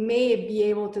closely, you may be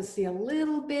able to see a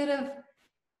little bit of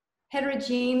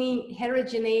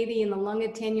heterogeneity in the lung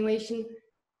attenuation,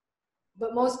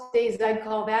 but most days I'd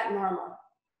call that normal.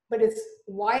 But it's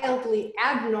wildly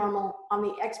abnormal on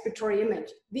the expiratory image.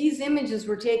 These images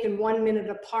were taken 1 minute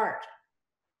apart.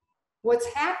 What's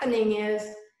happening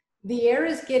is the air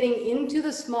is getting into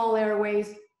the small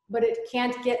airways, but it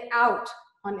can't get out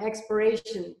on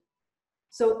expiration.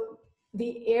 So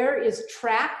the air is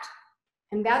trapped,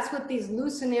 and that's what these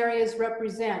loosened areas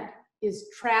represent, is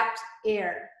trapped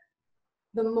air.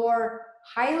 The more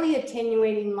highly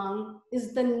attenuating lung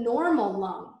is the normal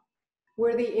lung,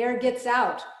 where the air gets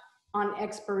out on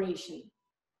expiration.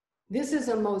 This is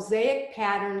a mosaic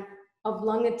pattern of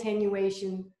lung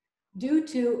attenuation due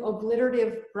to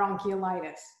obliterative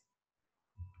bronchiolitis.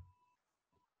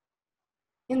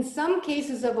 In some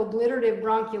cases of obliterative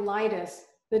bronchiolitis,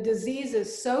 the disease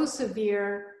is so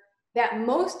severe that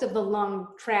most of the lung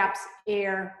traps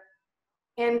air,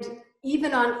 and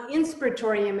even on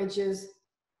inspiratory images,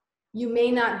 you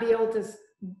may not be able to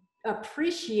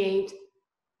appreciate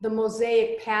the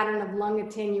mosaic pattern of lung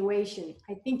attenuation.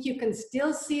 I think you can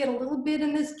still see it a little bit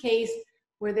in this case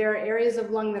where there are areas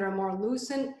of lung that are more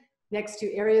lucent next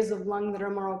to areas of lung that are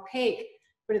more opaque,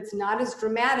 but it's not as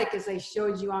dramatic as I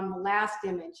showed you on the last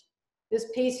image.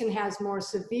 This patient has more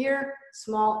severe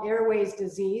small airways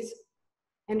disease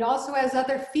and also has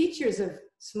other features of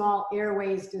small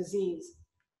airways disease.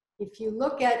 If you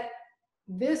look at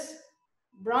this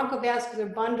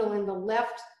bronchovascular bundle in the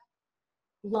left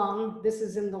lung, this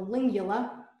is in the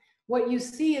lingula, what you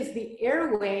see is the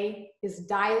airway is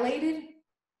dilated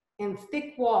and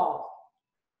thick-walled.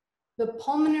 The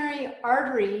pulmonary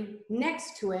artery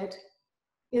next to it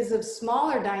is of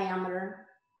smaller diameter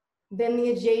than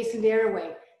the adjacent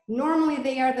airway. Normally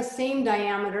they are the same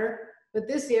diameter, but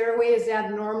this airway is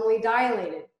abnormally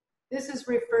dilated. This is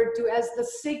referred to as the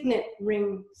signet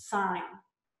ring sign.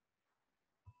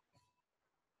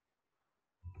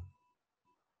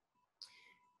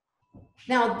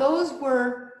 Now, those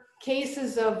were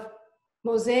cases of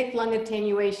mosaic lung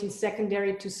attenuation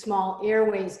secondary to small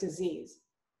airways disease.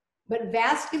 But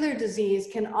vascular disease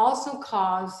can also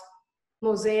cause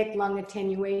mosaic lung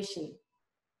attenuation.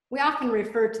 We often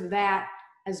refer to that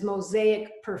as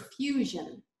mosaic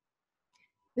perfusion.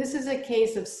 This is a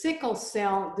case of sickle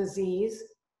cell disease.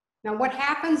 Now, what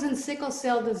happens in sickle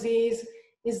cell disease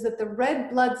is that the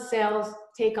red blood cells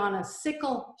take on a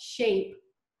sickle shape,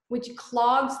 which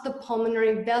clogs the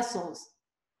pulmonary vessels.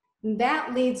 And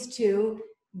that leads to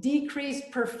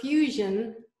decreased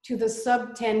perfusion to the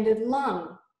subtended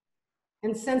lung.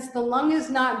 And since the lung is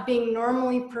not being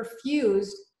normally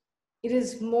perfused, it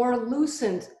is more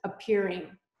lucent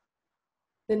appearing.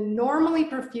 The normally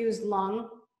perfused lung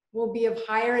will be of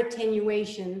higher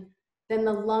attenuation than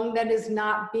the lung that is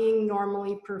not being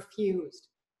normally perfused.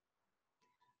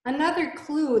 Another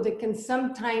clue that can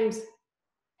sometimes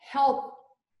help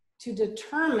to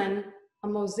determine a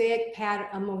mosaic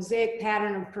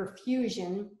pattern of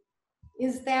perfusion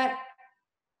is that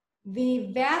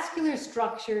the vascular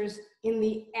structures in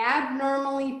the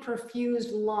abnormally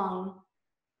perfused lung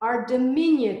are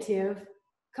diminutive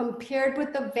compared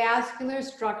with the vascular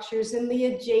structures in the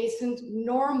adjacent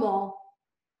normally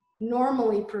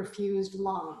perfused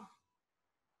lung.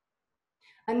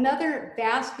 Another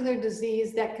vascular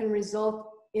disease that can result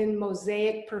in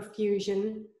mosaic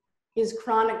perfusion is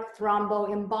chronic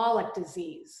thromboembolic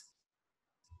disease.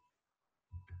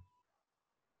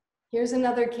 Here's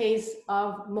another case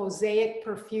of mosaic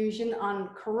perfusion on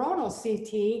coronal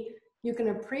CT. You can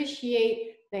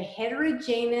appreciate the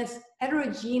heterogeneous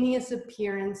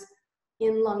appearance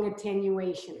in lung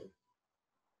attenuation.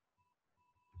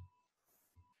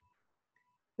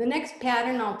 The next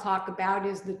pattern I'll talk about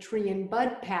is the tree and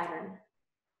bud pattern.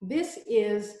 This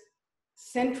is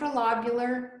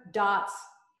centrilobular dots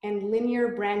and linear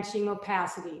branching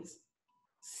opacities,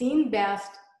 seen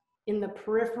best in the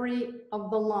periphery of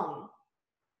the lung.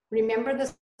 Remember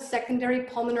the secondary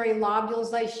pulmonary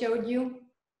lobules I showed you?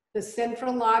 The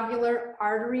centrilobular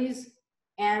arteries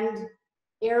and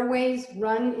airways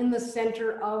run in the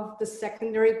center of the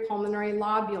secondary pulmonary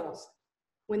lobules.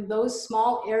 When those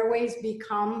small airways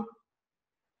become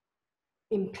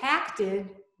impacted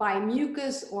by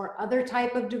mucus or other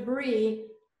type of debris,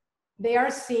 they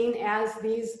are seen as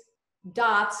these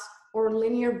dots or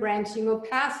linear branching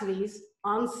opacities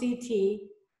on CT,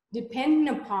 depending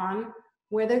upon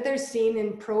whether they're seen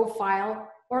in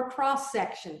profile or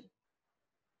cross-section.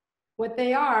 What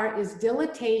they are is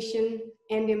dilatation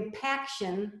and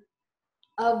impaction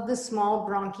of the small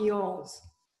bronchioles.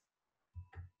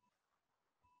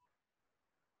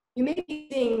 You may be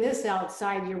seeing this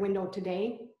outside your window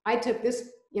today. I took this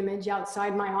image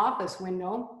outside my office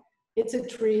window. It's a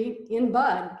tree in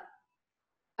bud.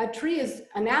 A tree is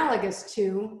analogous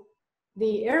to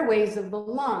the airways of the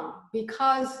lung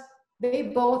because they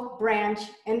both branch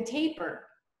and taper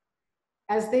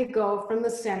as they go from the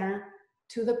center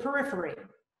to the periphery.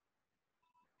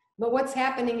 But what's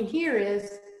happening here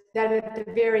is that at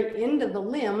the very end of the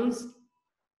limbs,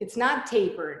 it's not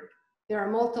tapered. There are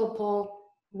multiple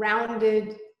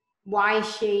rounded,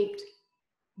 Y-shaped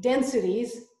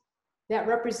densities that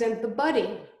represent the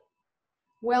budding.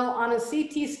 Well, on a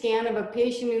CT scan of a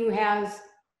patient who has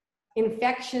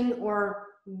infection or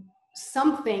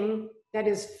something that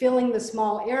is filling the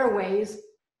small airways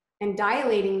and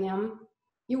dilating them,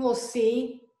 you will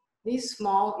see these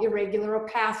small irregular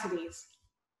opacities.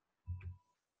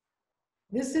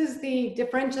 This is the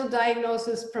differential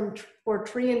diagnosis for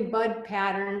tree and bud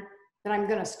pattern that I'm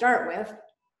going to start with,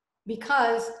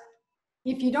 because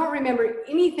if you don't remember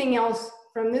anything else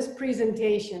from this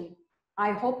presentation,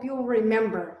 I hope you'll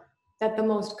remember that the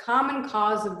most common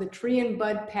cause of the tree and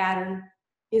bud pattern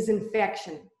is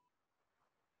infection.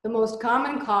 The most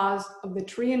common cause of the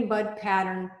tree and bud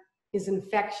pattern is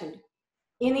infection,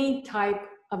 any type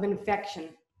of infection.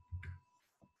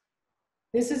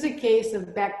 This is a case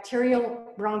of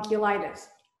bacterial bronchiolitis.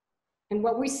 And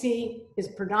what we see is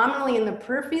predominantly in the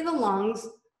periphery of the lungs,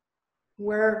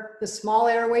 where the small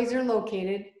airways are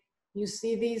located. You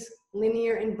see these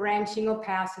linear and branching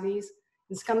opacities.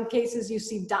 In some cases, you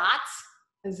see dots,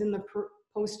 as in the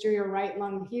posterior right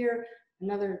lung here,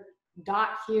 another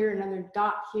dot here, another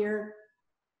dot here.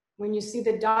 When you see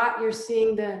the dot, you're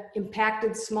seeing the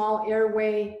impacted small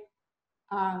airway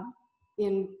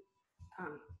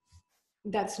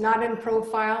that's not in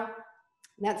profile.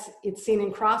 It's seen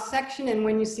in cross-section, and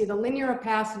when you see the linear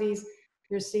opacities,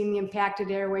 you're seeing the impacted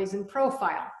airways in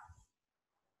profile.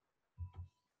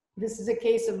 This is a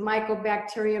case of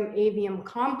Mycobacterium avium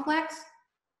complex,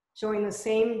 showing the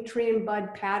same tree and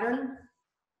bud pattern.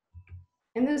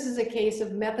 And this is a case of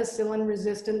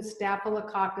methicillin-resistant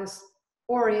Staphylococcus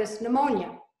aureus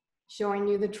pneumonia, showing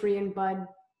you the tree and bud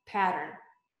pattern.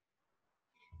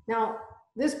 Now,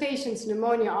 this patient's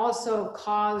pneumonia also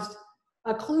caused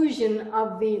occlusion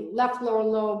of the left lower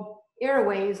lobe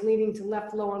airways, leading to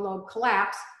left lower lobe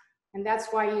collapse. And that's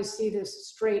why you see this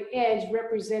straight edge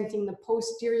representing the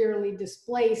posteriorly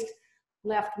displaced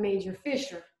left major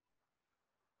fissure.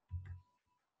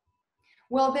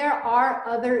 Well, there are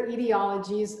other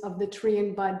etiologies of the tree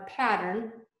and bud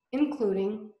pattern,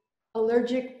 including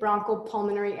allergic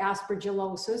bronchopulmonary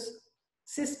aspergillosis,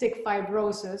 cystic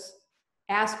fibrosis,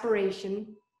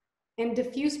 aspiration, and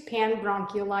diffuse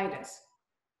panbronchiolitis.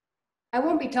 I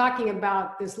won't be talking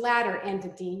about this latter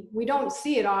entity. We don't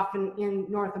see it often in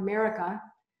North America,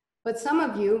 but some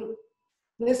of you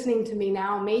listening to me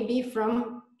now may be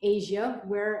from Asia,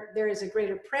 where there is a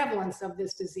greater prevalence of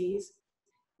this disease,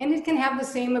 and it can have the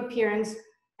same appearance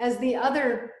as the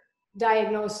other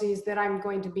diagnoses that I'm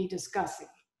going to be discussing.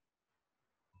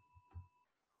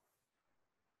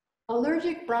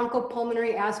 Allergic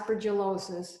bronchopulmonary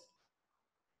aspergillosis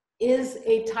is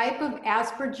a type of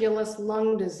aspergillus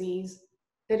lung disease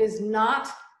that is not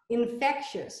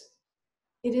infectious.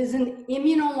 It is an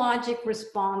immunologic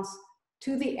response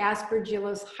to the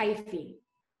aspergillus hyphae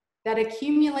that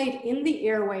accumulate in the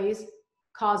airways,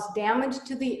 cause damage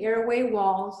to the airway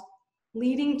walls,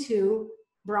 leading to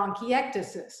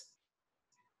bronchiectasis.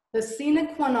 The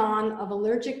sine qua non of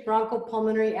allergic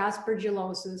bronchopulmonary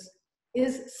aspergillosis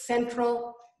is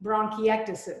central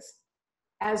bronchiectasis,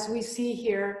 as we see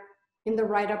here in the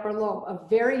right upper lobe, a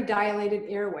very dilated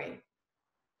airway.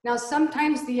 Now,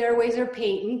 sometimes the airways are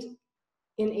patent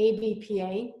in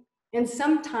ABPA, and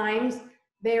sometimes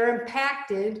they are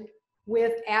impacted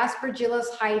with Aspergillus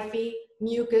hyphae,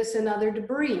 mucus, and other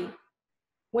debris.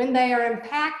 When they are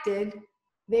impacted,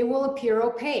 they will appear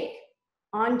opaque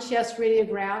on chest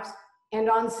radiographs and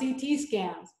on CT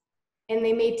scans, and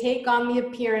they may take on the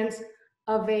appearance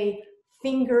of a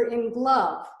finger in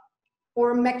glove,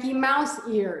 or Mickey Mouse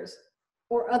ears,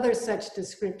 or other such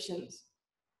descriptions.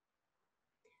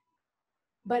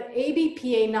 But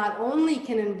ABPA not only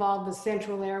can involve the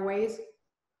central airways,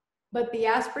 but the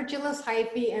Aspergillus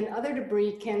hyphae and other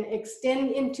debris can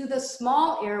extend into the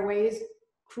small airways,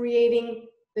 creating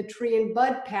the tree and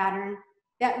bud pattern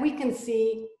that we can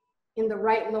see in the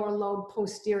right lower lobe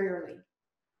posteriorly.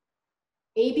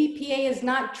 ABPA is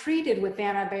not treated with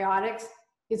antibiotics.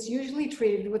 It's usually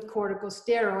treated with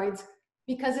corticosteroids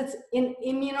because it's an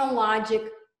immunologic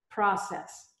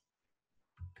process.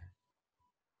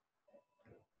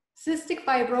 Cystic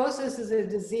fibrosis is a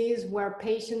disease where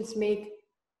patients make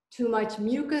too much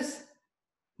mucus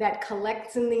that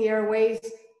collects in the airways,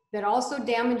 that also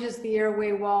damages the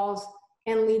airway walls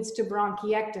and leads to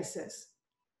bronchiectasis.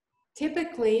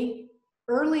 Typically,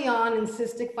 early on in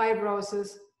cystic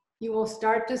fibrosis, you will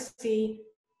start to see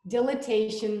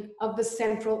dilatation of the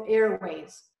central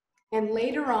airways. And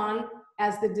later on,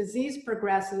 as the disease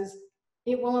progresses,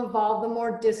 it will involve the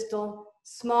more distal,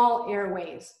 small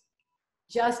airways.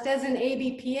 Just as in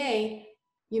ABPA,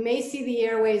 you may see the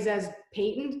airways as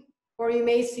patent, or you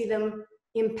may see them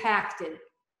impacted.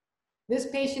 This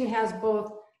patient has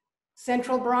both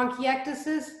central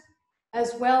bronchiectasis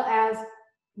as well as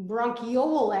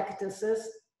bronchiole ectasis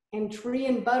and tree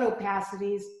and bud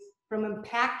opacities from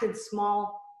impacted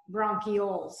small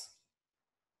bronchioles.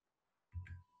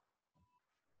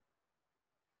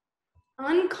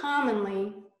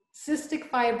 Uncommonly, cystic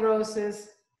fibrosis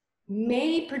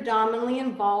may predominantly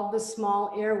involve the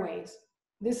small airways.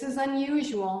 This is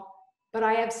unusual, but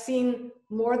I have seen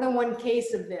more than one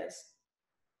case of this.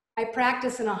 I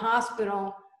practice in a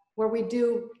hospital where we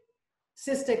do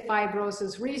cystic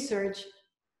fibrosis research,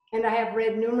 and I have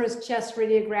read numerous chest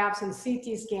radiographs and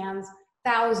CT scans,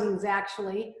 thousands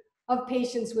actually, of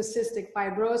patients with cystic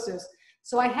fibrosis.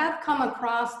 So I have come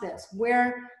across this,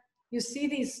 where you see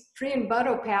these tree and bud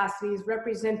opacities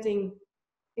representing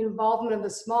involvement of the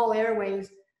small airways,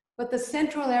 but the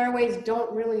central airways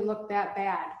don't really look that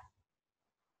bad.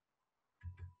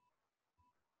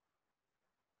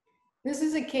 This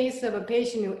is a case of a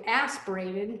patient who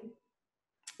aspirated,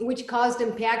 which caused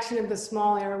impaction of the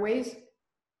small airways,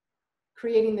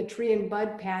 creating the tree and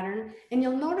bud pattern. And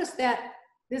you'll notice that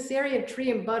this area of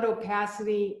tree and bud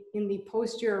opacity in the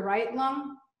posterior right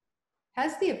lung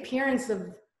has the appearance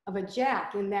of a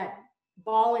jack in that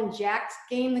ball and jacks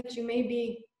game that you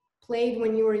maybe played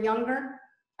when you were younger.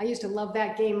 I used to love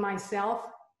that game myself.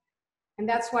 And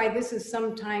that's why this is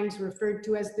sometimes referred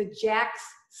to as the jack's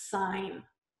sign.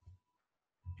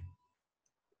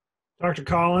 Dr.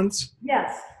 Collins?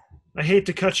 Yes. I hate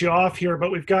to cut you off here,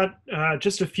 but we've got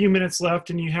just a few minutes left,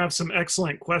 and you have some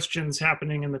excellent questions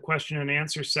happening in the question and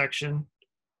answer section.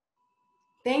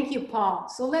 Thank you, Paul.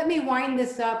 So let me wind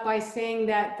this up by saying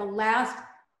that the last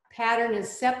pattern is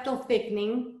septal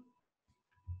thickening,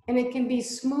 and it can be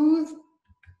smooth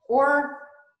or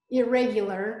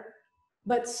irregular,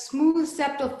 but smooth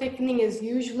septal thickening is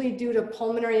usually due to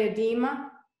pulmonary edema.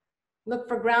 Look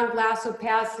for ground glass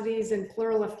opacities and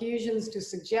pleural effusions to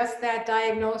suggest that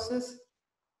diagnosis.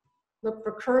 Look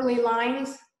for curly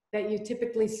lines that you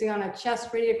typically see on a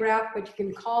chest radiograph, but you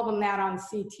can call them that on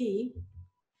CT.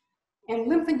 And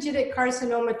lymphangitic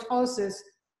carcinomatosis,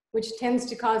 which tends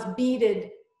to cause beaded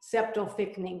septal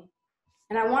thickening.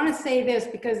 And I want to say this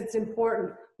because it's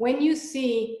important. When you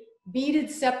see beaded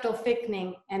septal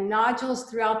thickening and nodules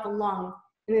throughout the lung,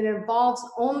 and it involves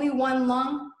only one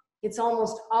lung, it's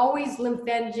almost always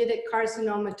lymphangitic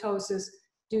carcinomatosis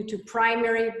due to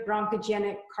primary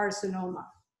bronchogenic carcinoma.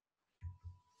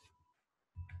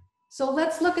 So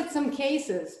let's look at some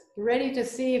cases. You ready to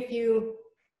see if you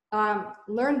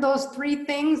learned those three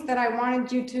things that I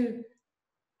wanted you to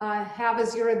have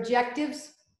as your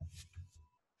objectives?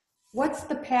 What's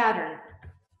the pattern?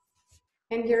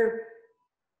 And your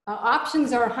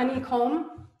options are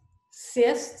honeycomb,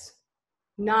 cysts,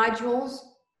 nodules,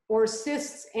 or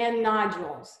cysts and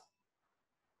nodules.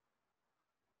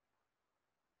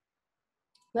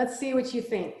 Let's see what you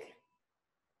think.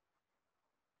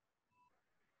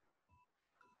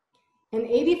 And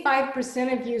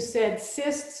 85% of you said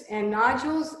cysts and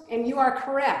nodules, and you are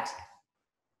correct.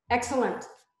 Excellent.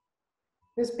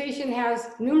 This patient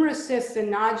has numerous cysts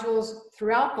and nodules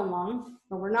throughout the lung,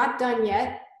 but we're not done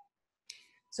yet.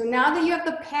 So now that you have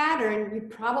the pattern, you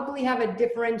probably have a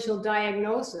differential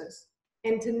diagnosis.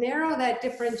 And to narrow that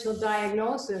differential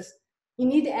diagnosis, you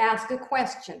need to ask a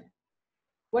question.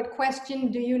 What question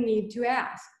do you need to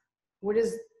ask? What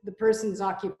is the person's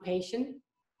occupation?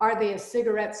 Are they a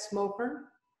cigarette smoker?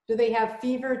 Do they have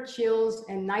fever, chills,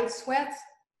 and night sweats?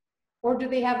 Or do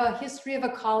they have a history of a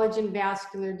collagen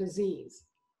vascular disease?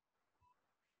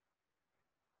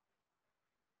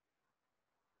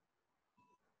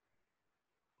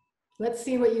 Let's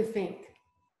see what you think.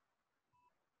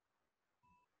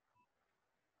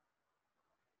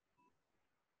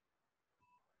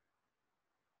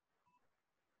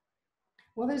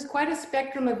 Well, there's quite a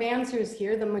spectrum of answers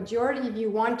here. The majority of you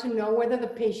want to know whether the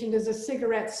patient is a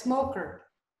cigarette smoker.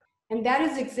 And that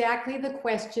is exactly the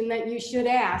question that you should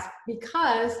ask,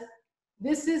 because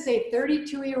this is a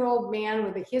 32-year-old man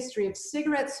with a history of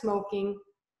cigarette smoking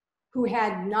who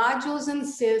had nodules and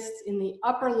cysts in the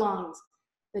upper lungs,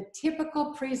 the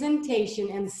typical presentation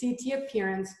and CT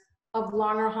appearance of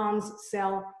Langerhans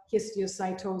cell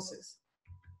histiocytosis.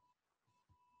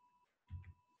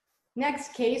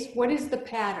 Next case, what is the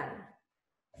pattern?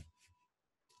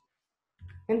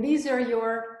 And these are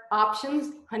your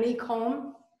options: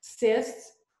 honeycomb,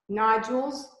 cysts,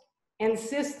 nodules, and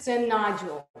cysts and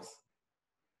nodules.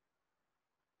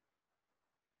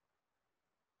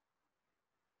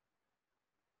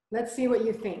 Let's see what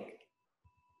you think.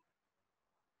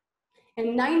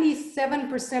 And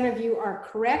 97% of you are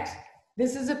correct.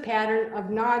 This is a pattern of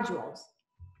nodules.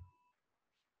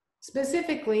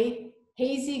 Specifically,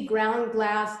 hazy ground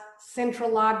glass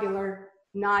centrilobular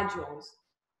nodules.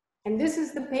 And this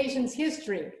is the patient's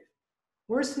history: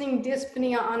 worsening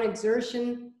dyspnea on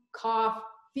exertion, cough,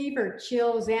 fever,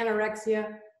 chills,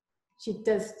 anorexia.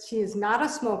 She is not a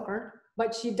smoker,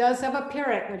 but she does have a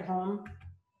parrot at home.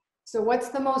 So what's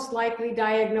the most likely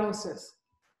diagnosis?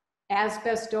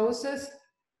 Asbestosis,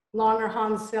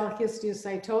 Langerhans cell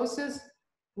histiocytosis,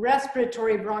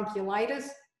 respiratory bronchiolitis,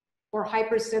 or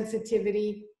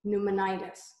hypersensitivity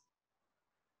pneumonitis.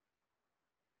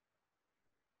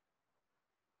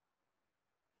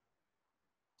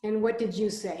 And what did you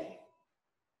say?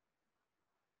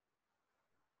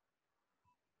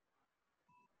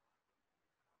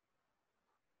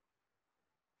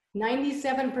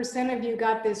 %97 of you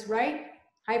got this right,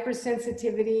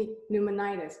 hypersensitivity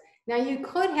pneumonitis. Now you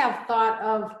could have thought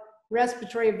of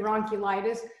respiratory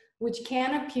bronchiolitis, which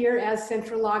can appear as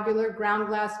centrilobular ground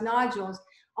glass nodules,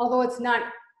 although it's not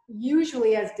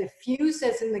usually as diffuse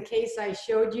as in the case I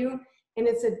showed you, and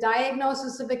it's a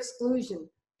diagnosis of exclusion.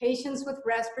 Patients with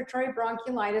respiratory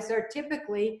bronchiolitis are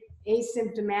typically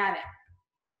asymptomatic.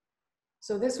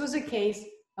 So this was a case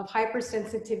of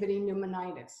hypersensitivity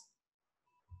pneumonitis.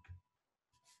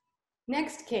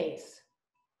 Next case.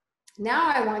 Now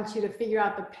I want you to figure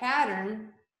out the pattern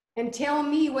and tell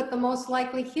me what the most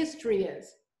likely history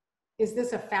is. Is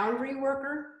this a foundry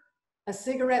worker, a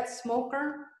cigarette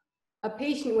smoker, a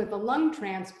patient with a lung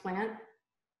transplant,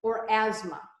 or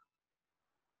asthma?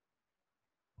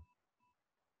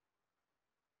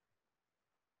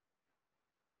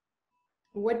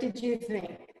 What did you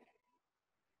think?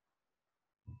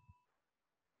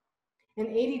 And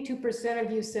 82%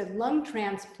 of you said lung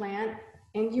transplant,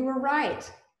 and you were right.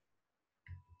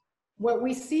 What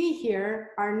we see here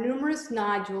are numerous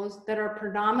nodules that are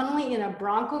predominantly in a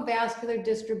bronchovascular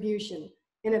distribution.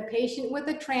 In a patient with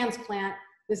a transplant,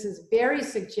 this is very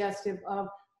suggestive of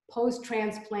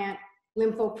post-transplant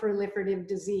lymphoproliferative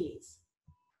disease.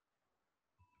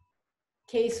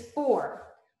 Case 4.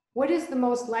 What is the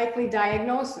most likely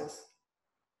diagnosis?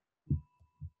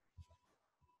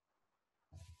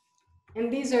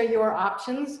 And these are your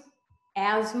options: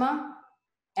 asthma,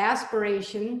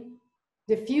 aspiration,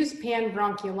 diffuse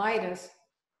panbronchiolitis,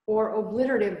 or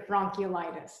obliterative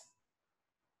bronchiolitis.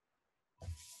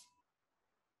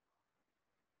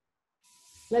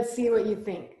 Let's see what you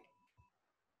think.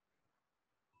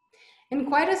 And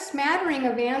quite a smattering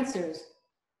of answers,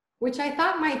 which I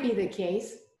thought might be the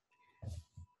case.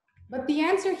 But the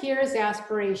answer here is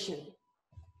aspiration.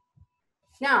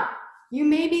 Now, you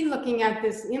may be looking at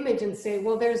this image and say,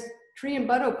 well, there's tree and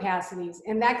bud opacities,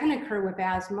 and that can occur with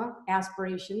asthma,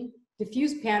 aspiration,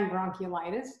 diffuse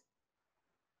panbronchiolitis,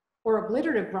 or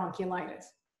obliterative bronchiolitis.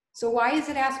 So why is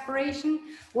it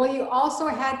aspiration? Well, you also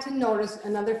had to notice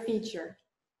another feature: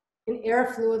 an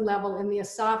air fluid level in the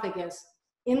esophagus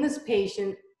in this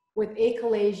patient with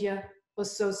achalasia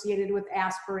associated with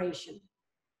aspiration.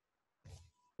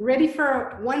 Ready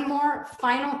for one more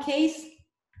final case?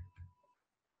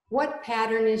 What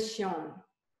pattern is shown?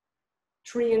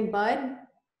 Tree and bud,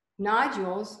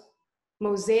 nodules,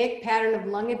 mosaic pattern of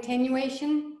lung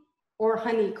attenuation, or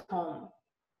honeycomb?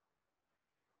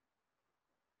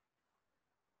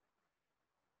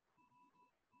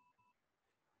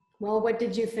 Well, what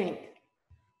did you think?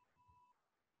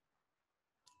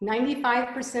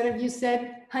 95% of you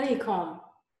said honeycomb.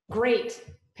 Great.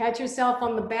 Pat yourself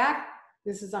on the back.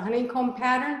 This is a honeycomb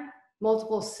pattern,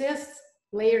 multiple cysts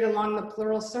layered along the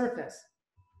pleural surface.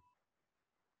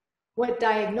 What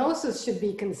diagnosis should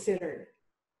be considered?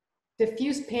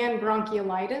 Diffuse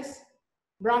panbronchiolitis,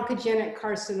 bronchogenic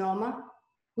carcinoma,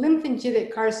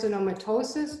 lymphangitic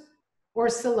carcinomatosis, or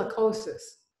silicosis?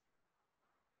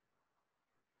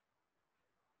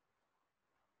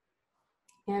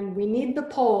 And we need the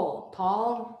poll,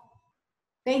 Paul.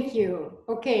 Thank you.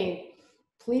 Okay,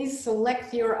 please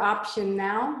select your option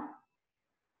now.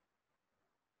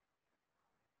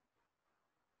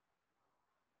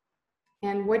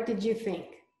 And what did you think?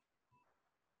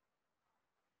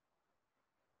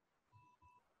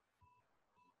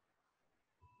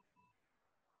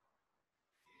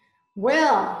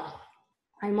 Well,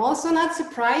 I'm also not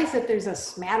surprised that there's a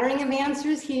smattering of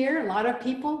answers here. A lot of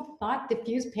people thought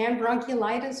diffuse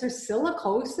panbronchiolitis or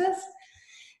silicosis.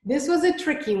 This was a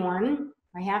tricky one.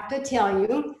 I have to tell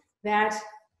you that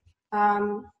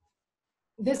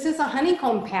this is a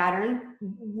honeycomb pattern,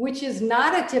 which is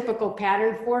not a typical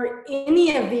pattern for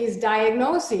any of these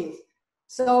diagnoses.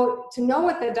 So to know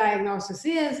what the diagnosis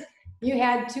is, you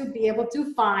had to be able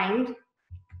to find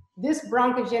this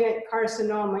bronchogenic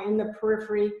carcinoma in the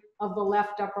periphery of the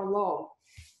left upper lobe.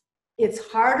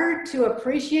 It's harder to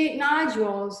appreciate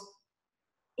nodules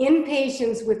in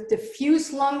patients with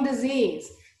diffuse lung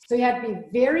disease. So you have to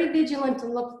be very vigilant to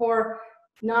look for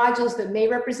nodules that may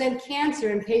represent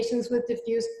cancer in patients with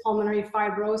diffuse pulmonary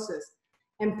fibrosis.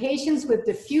 And patients with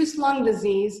diffuse lung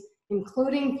disease,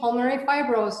 including pulmonary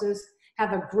fibrosis,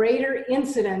 have a greater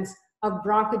incidence of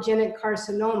bronchogenic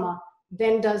carcinoma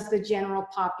than does the general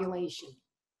population.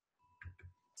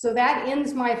 So that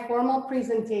ends my formal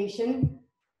presentation.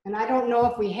 And I don't know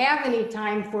if we have any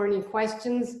time for any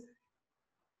questions,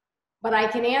 but I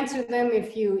can answer them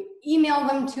if you email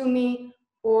them to me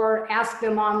or ask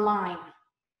them online.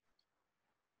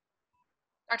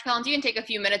 Dr. Collins, you can take a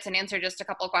few minutes and answer just a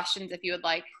couple of questions if you would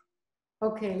like.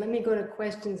 Okay, let me go to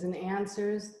questions and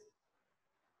answers.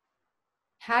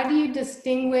 How do you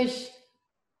distinguish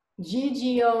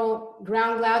GGO,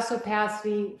 ground glass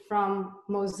opacity, from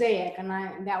mosaic? And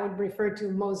that would refer to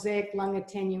mosaic lung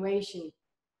attenuation.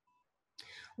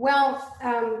 Well,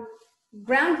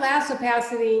 ground glass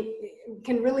opacity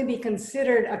can really be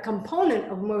considered a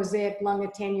component of mosaic lung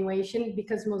attenuation,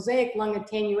 because mosaic lung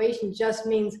attenuation just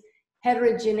means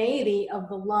heterogeneity of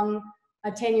the lung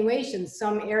attenuation.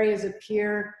 Some areas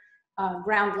appear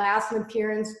ground glass in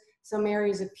appearance, some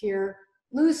areas appear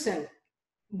lucent.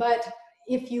 But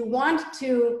if you want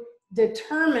to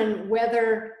determine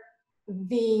whether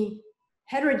the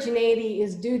heterogeneity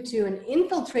is due to an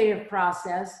infiltrative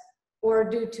process or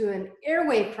due to an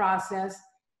airway process,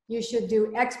 you should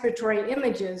do expiratory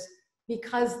images,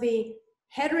 because the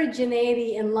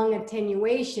heterogeneity in lung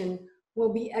attenuation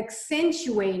will be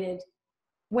accentuated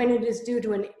when it is due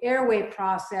to an airway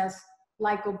process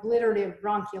like obliterative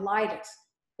bronchiolitis.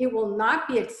 It will not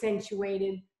be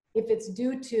accentuated if it's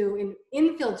due to an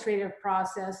infiltrative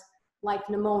process like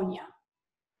pneumonia.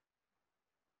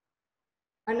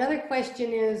 Another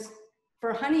question is,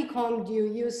 for honeycomb, do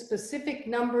you use specific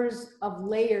numbers of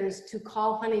layers to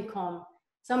call honeycomb?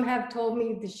 Some have told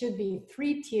me there should be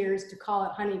 3 tiers to call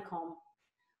it honeycomb.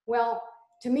 Well,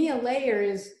 to me, a layer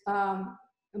is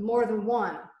more than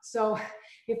one. So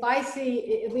if I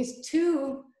see at least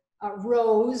 2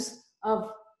 rows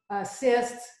of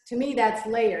cysts, to me that's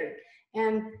layered.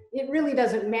 And it really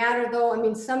doesn't matter though. I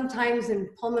mean, sometimes in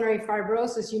pulmonary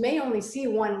fibrosis, you may only see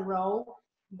 1 row,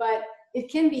 but it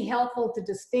can be helpful to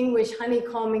distinguish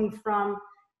honeycombing from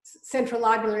central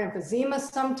lobular emphysema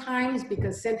sometimes,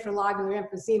 because central lobular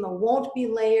emphysema won't be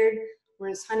layered,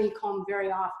 whereas honeycomb very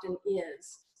often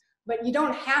is. But you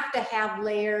don't have to have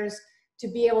layers to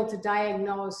be able to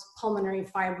diagnose pulmonary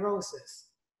fibrosis.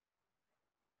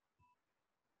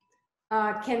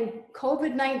 Can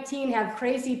COVID-19 have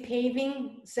crazy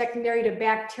paving secondary to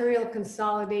bacterial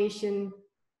consolidation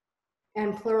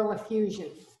and pleural effusion?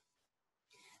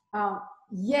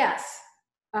 Yes,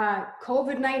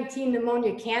 COVID-19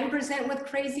 pneumonia can present with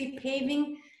crazy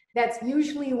paving. That's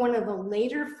usually one of the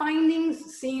later findings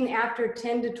seen after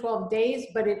 10 to 12 days,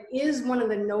 but it is one of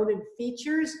the noted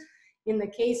features. in the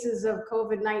cases of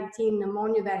COVID-19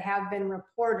 pneumonia that have been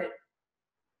reported.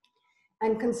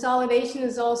 And consolidation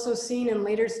is also seen in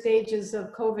later stages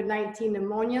of COVID-19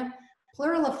 pneumonia.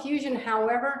 Pleural effusion,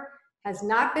 however, has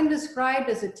not been described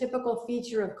as a typical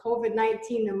feature of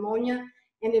COVID-19 pneumonia.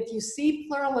 And if you see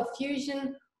pleural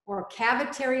effusion or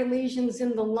cavitary lesions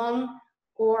in the lung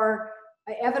or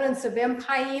evidence of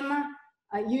empyema,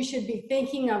 you should be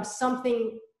thinking of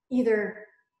something either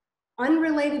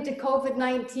unrelated to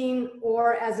COVID-19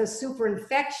 or as a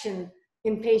superinfection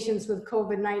in patients with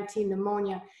COVID-19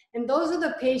 pneumonia. And those are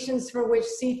the patients for which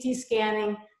CT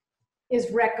scanning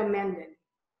is recommended.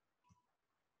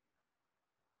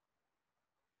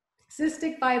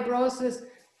 Cystic fibrosis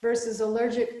versus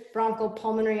allergic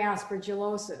bronchopulmonary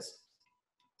aspergillosis.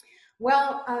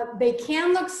 Well, they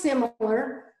can look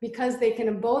similar because they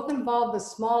can both involve the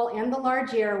small and the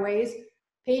large airways.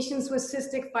 Patients with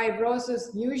cystic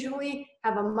fibrosis usually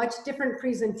have a much different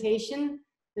presentation.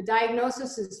 The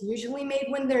diagnosis is usually made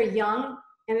when they're young,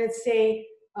 and it's a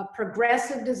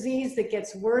progressive disease that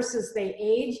gets worse as they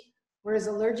age, whereas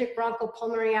allergic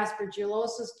bronchopulmonary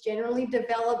aspergillosis generally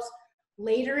develops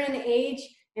later in age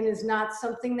and is not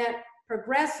something that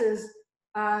progresses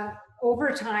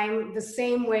over time the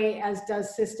same way as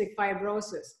does cystic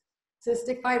fibrosis.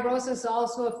 Cystic fibrosis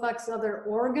also affects other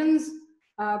organs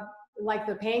like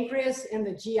the pancreas and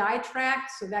the GI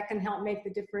tract, so that can help make the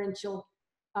differential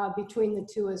between the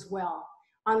two as well.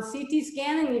 On CT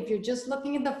scanning, if you're just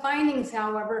looking at the findings,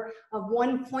 however, of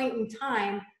one point in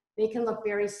time, they can look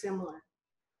very similar.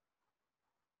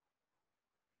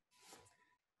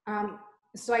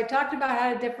 So I talked about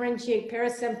how to differentiate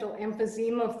paraseptal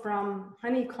emphysema from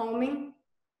honeycombing.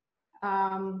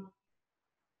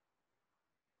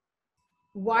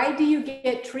 Why do you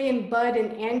get tree and bud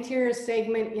and anterior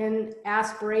segment in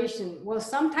aspiration? Well,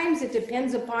 sometimes it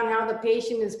depends upon how the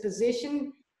patient is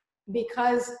positioned,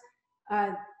 because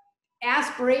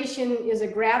aspiration is a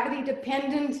gravity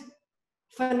dependent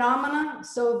phenomena.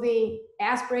 So the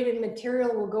aspirated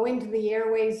material will go into the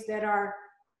airways that are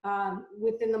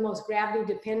within the most gravity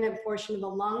dependent portion of the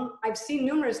lung. I've seen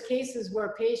numerous cases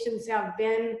where patients have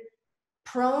been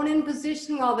prone in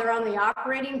position while they're on the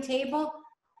operating table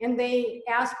and they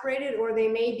aspirated, or they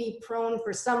may be prone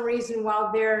for some reason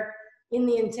while they're in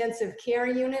the intensive care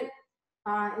unit.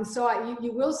 And so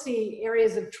you will see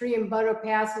areas of tree and bud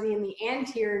opacity in the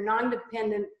anterior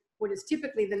non-dependent, what is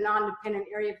typically the non-dependent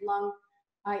area of lung,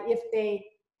 if they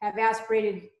have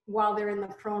aspirated while they're in the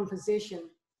prone position.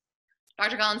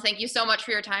 Dr. Collins, thank you so much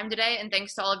for your time today, and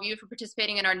thanks to all of you for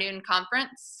participating in our noon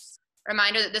conference.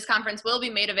 Reminder that this conference will be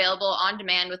made available on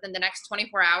demand within the next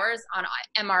 24 hours on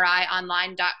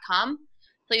MRIonline.com.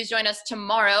 Please join us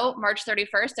tomorrow, March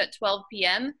 31st at 12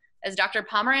 p.m. as Dr.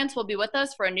 Pomerantz will be with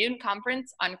us for a noon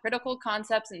conference on critical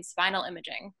concepts in spinal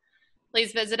imaging.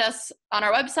 Please visit us on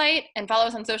our website and follow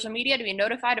us on social media to be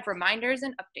notified of reminders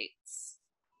and updates.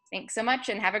 Thanks so much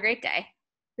and have a great day.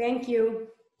 Thank you.